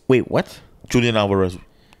he's what? Julian Alvarez.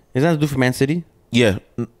 Is that a dude from Man City? Yeah.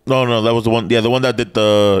 No, that was the one. Yeah, the one that did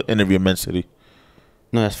the interview in Man City.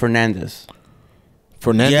 No, that's Fernandez.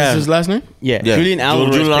 Fernandez his last name? Yeah. Julian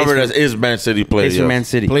Alvarez is Man City player. Plays for Man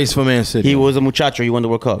City. Plays for Man City. He was a muchacho. He won the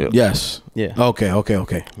World Cup. Yes. Yeah. Okay.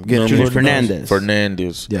 Julian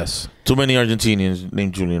Fernandez. Yes. Too many Argentinians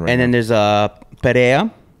named Julian right now. And then there's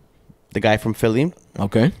Perea, the guy from Philly.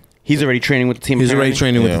 Okay. He's already training with the team. With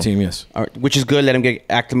the team, yes. Which is good. Let him get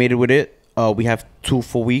acclimated with it. We have 2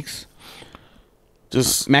 full weeks.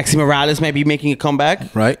 Just Maxi Morales might be making a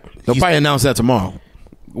comeback. Right. They'll probably announce that tomorrow.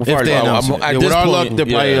 If they announce it. With our luck, they'll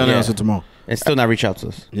probably announce it tomorrow. And still not reach out to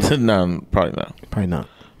us. No, probably not. Probably not.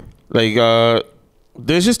 Like,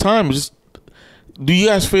 there's just time. Do you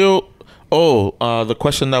guys feel? The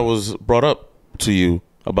question that was brought up to you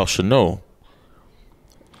about Chanel.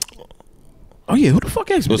 Oh yeah, who the fuck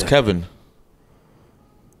asked me? It was that? Kevin.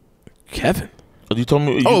 Kevin. You told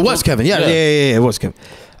me. It was Kevin. Yeah, it was Kevin.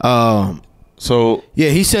 So yeah,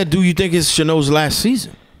 he said, "Do you think it's Chanel's last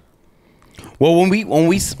season?" Well, when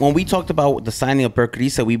we talked about the signing of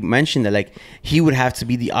Berkerisa, we mentioned that like he would have to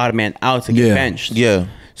be the odd man out to get benched. Yeah.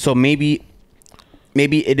 So maybe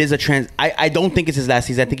it is a trans. I don't think it's his last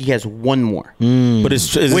season. I think he has one more. But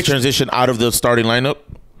is it transition out of the starting lineup?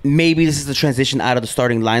 Maybe this is the transition out of the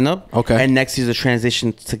starting lineup. Okay. And next is a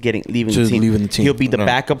transition to leaving the team. He'll be the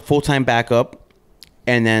backup, full-time backup,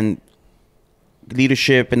 and then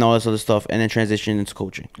leadership and all this other stuff, and then transition into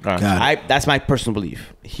coaching. That's my personal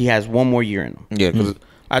belief. He has one more year in him. Yeah, because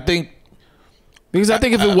I think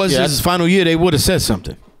if it was his final year, they would have said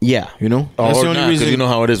something. Yeah, you know, that's the only reason. You know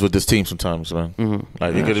how it is with this team sometimes, man.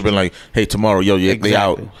 Like it could have been like, "Hey, tomorrow, they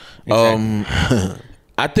out."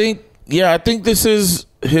 Exactly. I think this is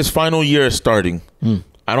his final year starting.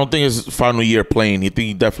 I don't think it's his final year playing. I think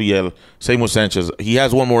he definitely same with Sanchez. He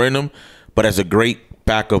has one more in him, but as a great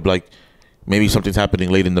backup, like maybe something's happening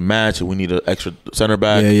late in the match and we need an extra center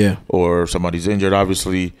back, or somebody's injured.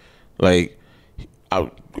 Obviously, like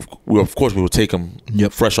of course we would take him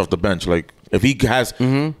fresh off the bench. Like if he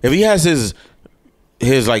has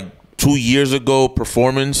his like 2 years ago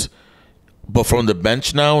performance, but from the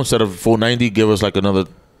bench now instead of full 90, give us like another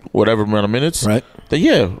whatever amount of minutes, right?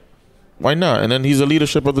 Then why not? And then he's the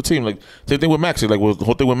leadership of the team. Like same thing with Maxi. Like the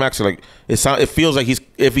whole thing with Maxi. Like it feels like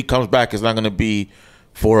if he comes back, it's not gonna be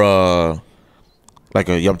for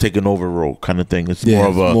I'm taking over role kind of thing. It's more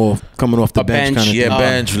of more coming off the bench kind of thing.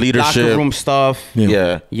 Bench leadership, locker room stuff.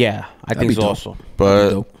 Yeah. I think so also.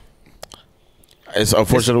 But it's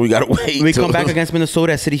unfortunate we gotta wait. We come back against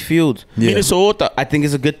Minnesota at City Field. Minnesota. I think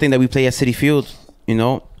it's a good thing that we play at City Field. You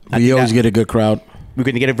know, we always get a good crowd. We're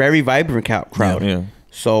going to get a very vibrant crowd. Yeah.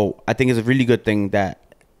 So I think it's a really good thing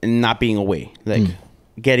that not being away, like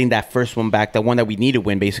getting that first one back, the one that we need to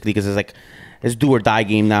win basically, because it's like it's do or die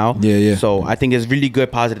game now. Yeah. So I think it's really good,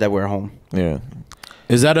 positive that we're home. Yeah.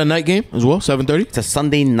 Is that a night game as well? 7:30? It's a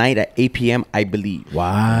Sunday night at 8 p.m. I believe.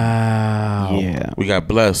 Wow. Yeah. We got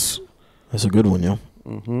Bless. That's a good one, yo.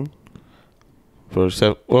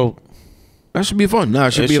 That should be fun.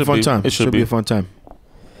 It should be a fun time. It should be a fun time.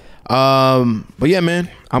 But yeah, man,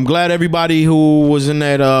 I'm glad everybody who was in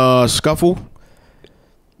that scuffle,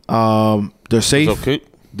 they're safe. Okay.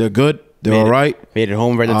 They're good. They're all right. Made it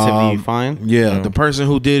home relatively fine. Yeah, the person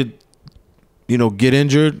who did, get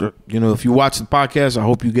injured. If you watch the podcast, I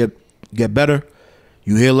hope you get better.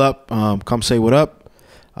 You heal up. Come say what up.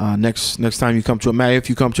 Next time you come to a match, if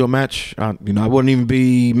you come to a match, I wouldn't even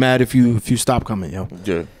be mad if you stop coming, yo.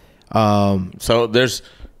 Yeah. So there's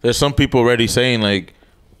some people already saying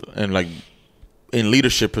in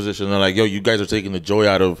leadership positions, they're like, yo, you guys are taking the joy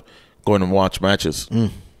out of going and watch matches,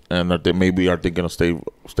 and they maybe are thinking of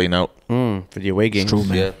staying out for the away games. It's true,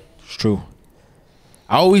 man. Yeah. It's true.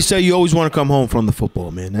 I always say you always want to come home from the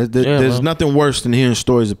football, man. There's nothing worse than hearing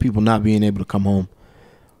stories of people not being able to come home,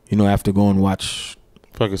 after going and watch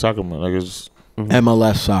fucking soccer, man. Like it's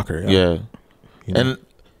MLS soccer. Yeah. And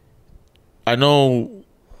I know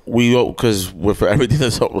because with everything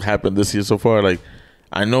that's happened this year so far, like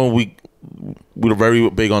I know we're very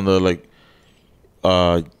big on the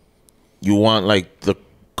you want like the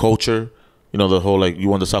culture, the whole like you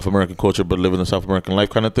want the South American culture but live in the South American life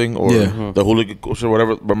kind of thing, or the hooligan culture,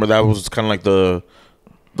 whatever. Remember that was kind of like the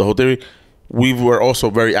whole theory. We were also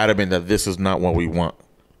very adamant that this is not what we want.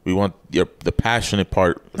 We want the passionate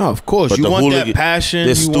part. No, of course. You want that passion.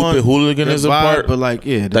 This stupid hooliganism part. But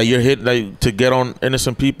that you're hit to get on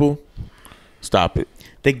innocent people. Stop it.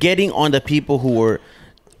 The getting on the people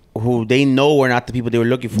who they know are not the people they were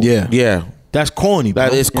looking for. Yeah. Yeah. That's corny, bro.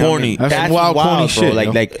 That is corny. That's wild corny shit.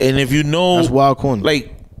 Like, and if you know, that's wild corny.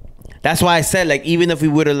 Like, that's why I said, like, even if we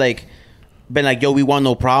would have been like, yo, we want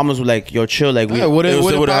no problems, we're like, yo, chill, like, it would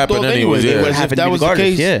have happened anyways. It would have happened. That was the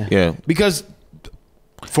case. Yeah. Because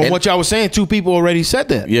from what y'all was saying, 2 people already said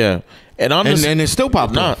that. Yeah. And honestly, and it still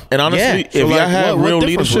popped up. And honestly, if y'all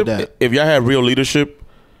had real leadership,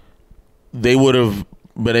 they would have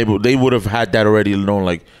been able. They would have had that already known.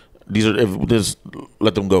 Like these are just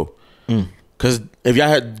let them go. Because if y'all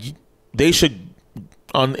had, they should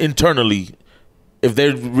internally, if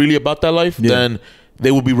they're really about that life, then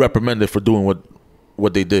they will be reprimanded for doing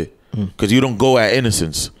what they did. Because you don't go at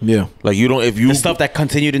innocence. Yeah. Like you don't, if you. The stuff that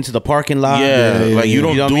continued into the parking lot. Like you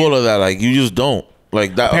don't do all of that. Like you just don't.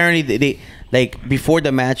 Like that. Apparently they like before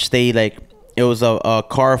the match it was a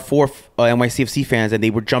car for NYCFC fans, and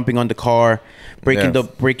they were jumping on the car, breaking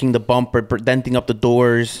the bumper, denting up the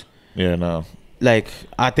doors. Yeah, no. Like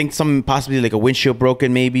I think some possibly like a windshield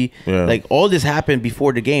broken maybe. Yeah. Like all this happened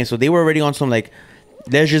before the game, so they were already on some like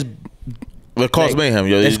let's just. It caused mayhem.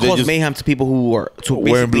 Yeah, it's caused mayhem to people who are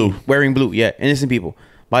wearing blue. Yeah, innocent people,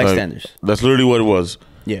 bystanders. Like, that's literally what it was.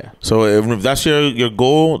 Yeah. So if that's your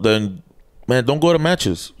goal, then man, don't go to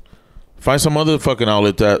matches. Find some other fucking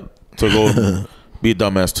outlet to go be a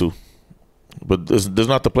dumbass to. But there's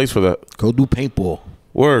not the place for that. Go do paintball.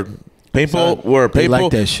 Word. Paintball. Word. They Paintball.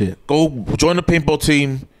 like that shit. Go join the paintball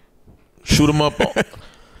team. Shoot them up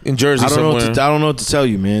in Jersey somewhere. I don't know what to tell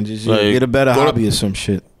you, man. Just get a better hobby or some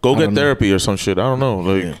shit. Go get therapy or some shit. I don't know.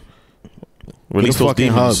 Like release those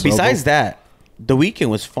demons. Besides that, the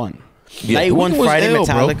weekend was fun. Night one Friday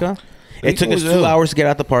Metallica. Bro. It took us 2 hours to get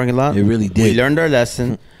out the parking lot. It really did. We learned our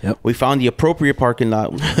lesson. Yep. We found the appropriate parking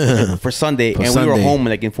lot for Sunday, we were home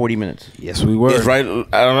like in 40 minutes. Yes, we were. It's right. I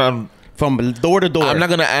don't know. From door to door. I'm not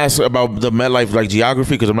gonna ask about the MetLife like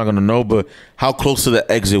geography because I'm not gonna know. But how close to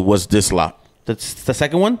the exit was this lot? That's the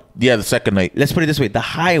second one. Yeah, the second night. Let's put it this way: the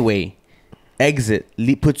highway exit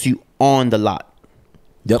puts you on the lot.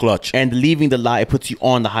 Yep. Clutch. And leaving the lot, it puts you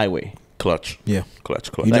on the highway. Clutch. Yeah.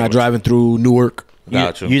 Clutch. You're not driving through Newark.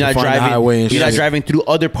 Gotcha. You're not driving. You're not driving through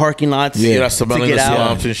other parking lots. Yeah, that's to get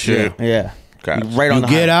out and shit. Yeah. Gotcha. Right on the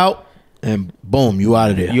highway. You get out and boom, you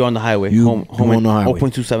out of there. You on the highway. You home on the highway.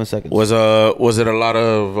 0.27 seconds. Was it a lot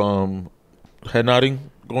of head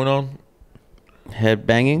nodding going on? Head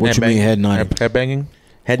banging. What you mean head nodding? Head banging.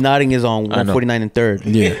 Head nodding is on 149 and 3rd.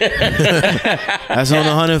 Yeah. That's on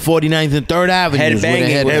 149th and 3rd Avenue. Head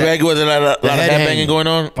banging. Was a lot of head banging going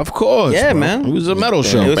on? Of course. Yeah, bro. man. It was a metal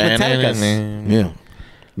show. It was Metallica. Yeah.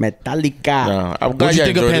 Metallica. What do you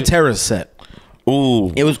think of Pantera's set?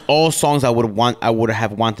 Ooh. It was all songs I would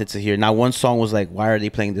have wanted to hear. Not one song was like, why are they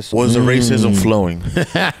playing this song? Was the racism flowing?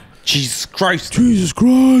 Jesus Christ. Jesus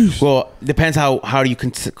Christ. Well, depends how do you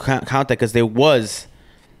count that, because there was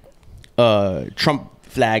Trump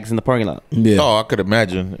flags in the parking lot. Yeah. Oh, I could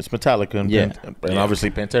imagine. It's Metallica and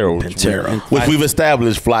obviously Pantera. Which we've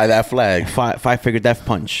established fly that flag. Five-figure death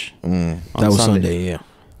punch. That was Sunday, yeah.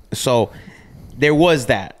 So there was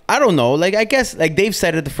that. I don't know. Like, I guess, like Dave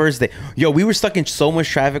said it the first day. Yo, we were stuck in so much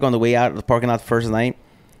traffic on the way out of the parking lot the first night.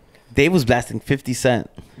 Dave was blasting 50 Cent.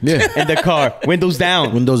 Yeah. In the car. Windows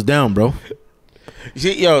down. Windows down, bro.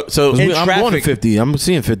 Yo, so I'm going to 50. I'm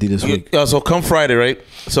seeing 50 this week. Yo, so come Friday, right?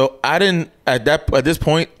 So I didn't at this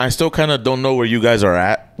point. I still kind of don't know where you guys are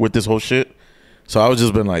at with this whole shit. So I was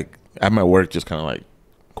just been like, I'm at work, just kind of like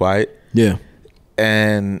quiet. Yeah.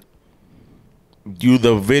 And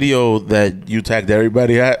the video that you tagged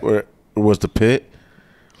everybody at where it was the pit.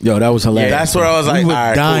 Yo, that was hilarious. That's where I was like, we were all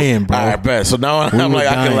right, dying, cool. bro. All right, bet. So now I'm like,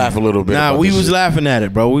 I can laugh a little bit. Nah, we was laughing at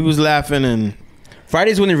it, bro. We was laughing and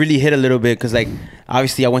Fridays when it really hit a little bit because like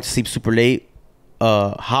obviously I went to sleep super late.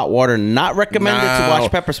 Hot water not recommended to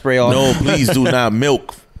watch Pepper Spray on. No, please do not.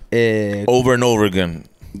 Milk over and over again.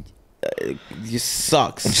 It just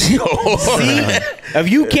sucks. See, if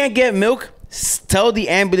you can't get milk, tell the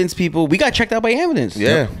ambulance people. We got checked out by ambulance.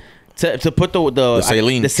 Yeah. To put the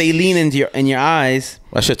saline in your eyes.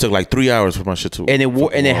 My shit took like 3 hours for my shit to.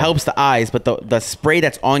 And it helps the eyes, but the spray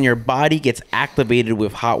that's on your body gets activated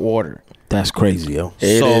with hot water. that's crazy, yo.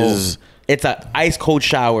 It's an ice cold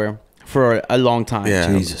shower for a long time.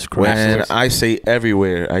 Yeah. Jesus Christ. When I say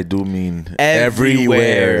everywhere, I do mean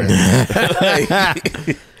everywhere.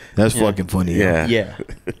 That's fucking funny. Yeah. Yeah.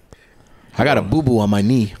 I got a boo boo on my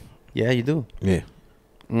knee. Yeah, you do. Yeah.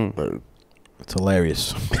 It's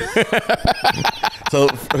hilarious. So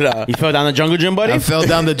You fell down the jungle gym, buddy? I fell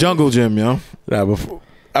down the jungle gym, yo.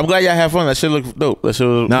 I'm glad y'all had fun. That shit looked dope. That shit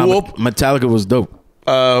was Metallica was dope.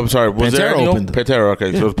 I'm sorry. Was there Pantera any opened. Pantera.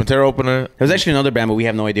 Okay, so it was Pantera opener It was actually another band, but we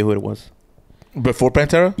have no idea who it was. before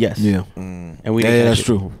Pantera. Yes. Yeah. And we Yeah, didn't that's catch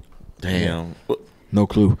it. true. Damn. No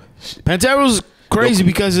clue. Pantera was crazy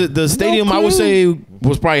because the stadium, I would say,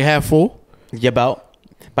 was probably half full. Yeah, about.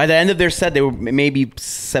 By the end of their set, they were maybe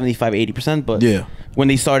 75-80%, but Yeah. when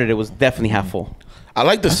they started, it was definitely half full. I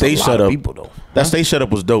like the stage a lot of setup. people, though. That stage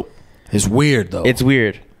setup was dope. It's weird, though. It's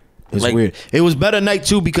weird. It's like- weird. It was better night,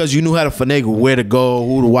 too, because you knew how to finagle where to go,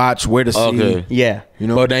 who to watch, where to see. Okay. Yeah. You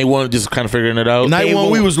know? But they weren't just kind of figuring it out. Night They one,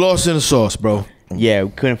 we won't- was lost in the sauce, bro. Yeah,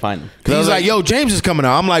 we couldn't find them. He's like, yo, James is coming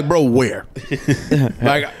out. I'm like, bro, where?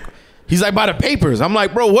 Like, he's like, by the papers. I'm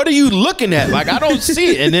like, bro, what are you looking at? Like, I don't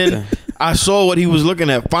see it. And then I saw what he was looking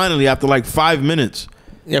at finally after like 5 minutes.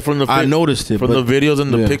 Yeah, from the I noticed it. from but the videos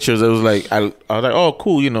and the yeah. pictures. It was like I was like, oh,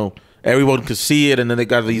 cool. You know, everyone could see it, and then they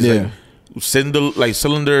got these Yeah.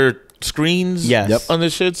 cylinder screens. Yes. Yep. on the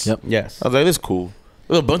shits. Yep. Yes. I was like, this cool.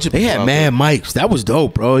 There's a bunch of They people had out mad mics. That was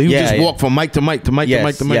dope, bro. He would Yeah, just yeah. walk from mic to mic to mic to Yes,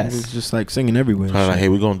 mic to mic. yes. It was just like singing everywhere. there. I was like, hey,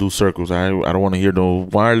 we're gonna do circles. I don't want to hear no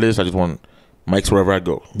wireless. I just want mics wherever I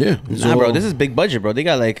go. Yeah. Nah, bro, this is big budget, bro. They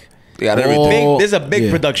got like They got Oh, everything. this is a big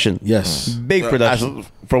yeah. production. Yes. Big production.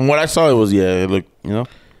 From what I saw, it was it looked You know?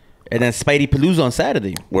 And then Spidey Palooza on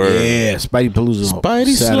Saturday. where Yeah, Spidey Palooza. Spidey Saturday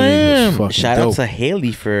was Slam. fucking Shout dope. out to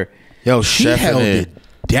Haley for Yo, she Chefing held it. it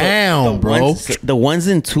down, bro. the ones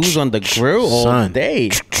and twos on the grill all Son. day.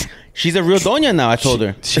 She's a real doña now, I told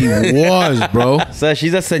her. She was, bro. So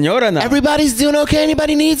she's a señora now. Everybody's doing okay.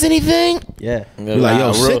 Anybody needs anything? Yeah. You're like,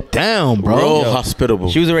 yo, sit down, bro. real Yo. hospitable.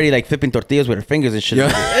 She was already like flipping tortillas with her fingers and shit.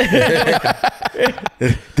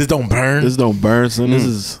 This don't burn. This don't burn, son. This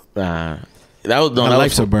is That was my that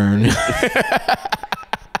life's was, a burn.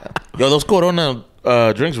 Yo, those Corona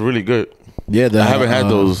drinks are really good. Yeah, I haven't had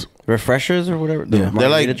those. Refreshers or whatever. The Yeah. They're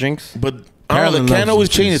margarita like drinks. but I don't know, Carolyn the can loves always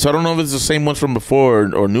those change it, drinks. so I don't know if it's the same ones from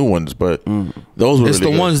before or new ones, but those were It's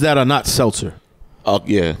really the good. ones that are not seltzer.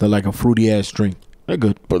 Yeah, They're like a fruity ass drink. They're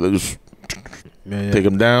good. but they just Yeah, take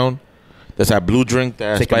them down. That's that blue drink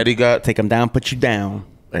that Spidey got. Take them down, put you down.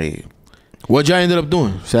 Hey, What y'all ended up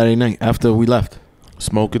doing Saturday night after we left?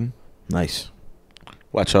 smoking. Nice.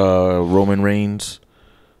 Watch Roman Reigns.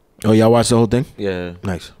 Oh, y'all watched the whole thing? Yeah,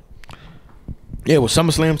 Nice. Yeah, it was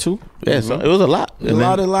SummerSlam too. yeah. So it was a lot. A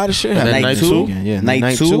lot of shit. And then happened. night two? two? Yeah,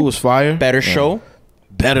 Night two was fire. Better show.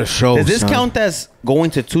 Better show. Does this son. count as going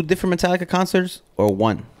to 2 different Metallica concerts or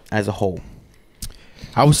one as a whole?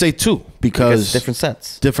 I would say 2 because different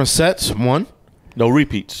sets. different sets. One, No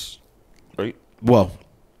repeats, right? well,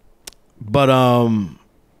 but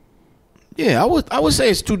yeah, I would say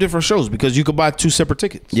it's 2 different shows because you could buy 2 separate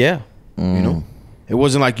tickets. Yeah. You know, it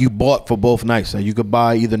wasn't like you bought for both nights. Like you could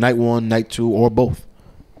buy either night 1, night 2, or both.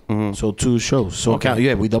 So 2 shows. So count.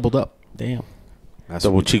 Yeah, we doubled up. Damn. That's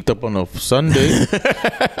Double cheeked up on a Sunday.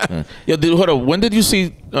 Yo, hold up. When did you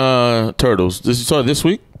see Turtles? You saw it this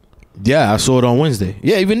week? Yeah, I saw it on Wednesday.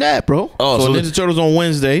 Yeah, even that, bro. Oh, so so Ninja Turtles on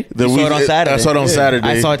Wednesday. You saw it on Saturday. I saw it on Saturday.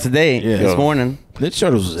 I saw it today. Yeah. This morning. Ninja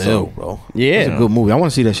Turtles was ill, bro. Yeah. It's a good movie. I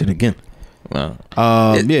want to see that shit again. Wow.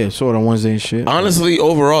 Yeah, saw it on Wednesday and shit. Honestly,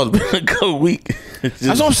 overall, it's been a good week. That's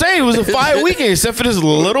what I'm saying. It was a fire weekend, except for this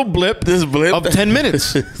little blip, This blip of 10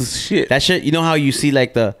 minutes. Shit. That shit, you know how you see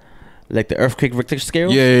like the earthquake Richter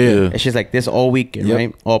scale? Yeah. It's just like this all weekend, Yep.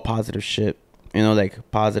 right? All positive shit. You know, like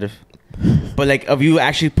positive. But like if you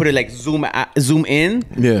actually put it like zoom in,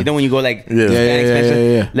 Yeah. you know when you go like Yeah.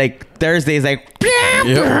 Yeah. like Thursday is like What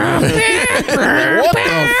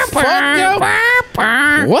the fuck, yo?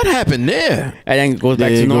 What happened there? and then it goes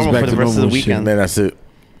back Yeah, to it goes normal back for the to rest of the normal shit. weekend. And then that's it.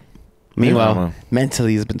 Meanwhile,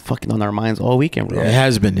 mentally, it's been fucking on our minds all weekend, bro. Yeah, it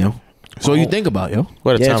has been, yo. So you think about, yo.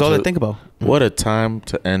 What a time it's all I think about. What a time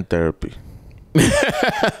to end therapy.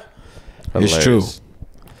 It's true.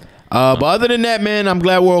 But other than that, man, I'm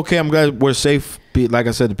glad we're okay. I'm glad we're safe. Like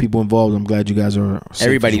I said, the people involved, I'm glad you guys are safe.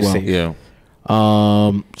 Everybody's as well. safe. Yeah.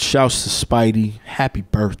 Shouts to Spidey. Happy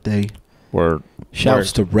birthday. Word.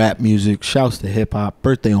 Shouts to rap music. Shouts to hip hop.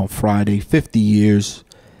 Birthday on Friday. 50 years.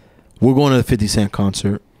 We're going to the 50 Cent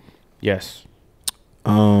concert. Yes.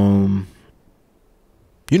 You're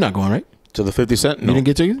not going, right? To the 50 Cent? No. You didn't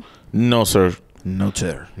get tickets? No, sir. No,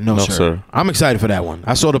 sir. No, sir. I'm excited for that one.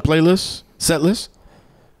 I saw the playlist, set list.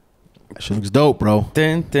 That shit looks dope, bro.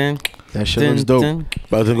 That shit looks dope.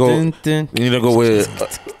 About to go. You need to go with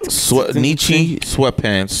Nietzsche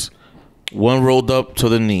sweatpants, one rolled up to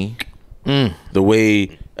the knee, the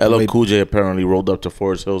way LL Cool J apparently rolled up to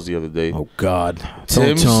Forest Hills the other day. Oh God!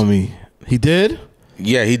 Tim's, don't tell me he did.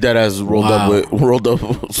 Yeah, he dead as rolled up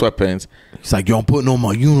sweatpants. He's like, yo, I'm putting on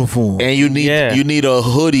my uniform, and you need a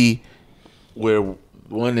hoodie where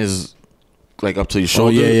one is like up to your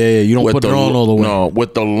shoulder. Oh yeah. You don't put it on all the way. No,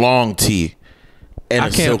 with the long tee. And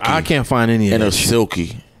I can't find any of that. And a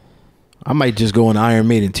silky. I might just go an Iron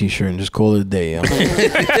Maiden t-shirt and just call it a day. Wear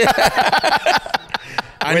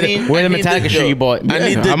the Metallica shirt you bought. I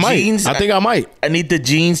need the jeans. I think I might. I need the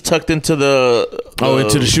jeans tucked into the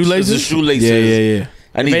into the shoelaces. The shoelaces. Yeah.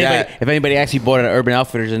 I need that. If anybody actually bought it at Urban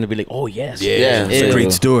Outfitters, then they'd be like, "Oh yes, yeah, it's a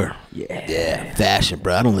great store." Yeah, fashion,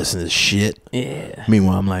 bro. I don't listen to this shit. Yeah.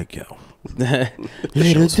 Meanwhile, I'm like, yo, this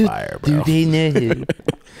show's fire, bro. Do they know?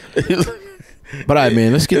 But all right,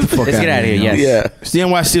 man, let's get the fuck out of here. Yes. Yeah. It's the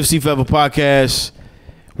NYCFC Forever podcast.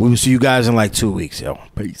 We will see you guys in like 2 weeks, yo.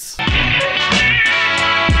 Peace.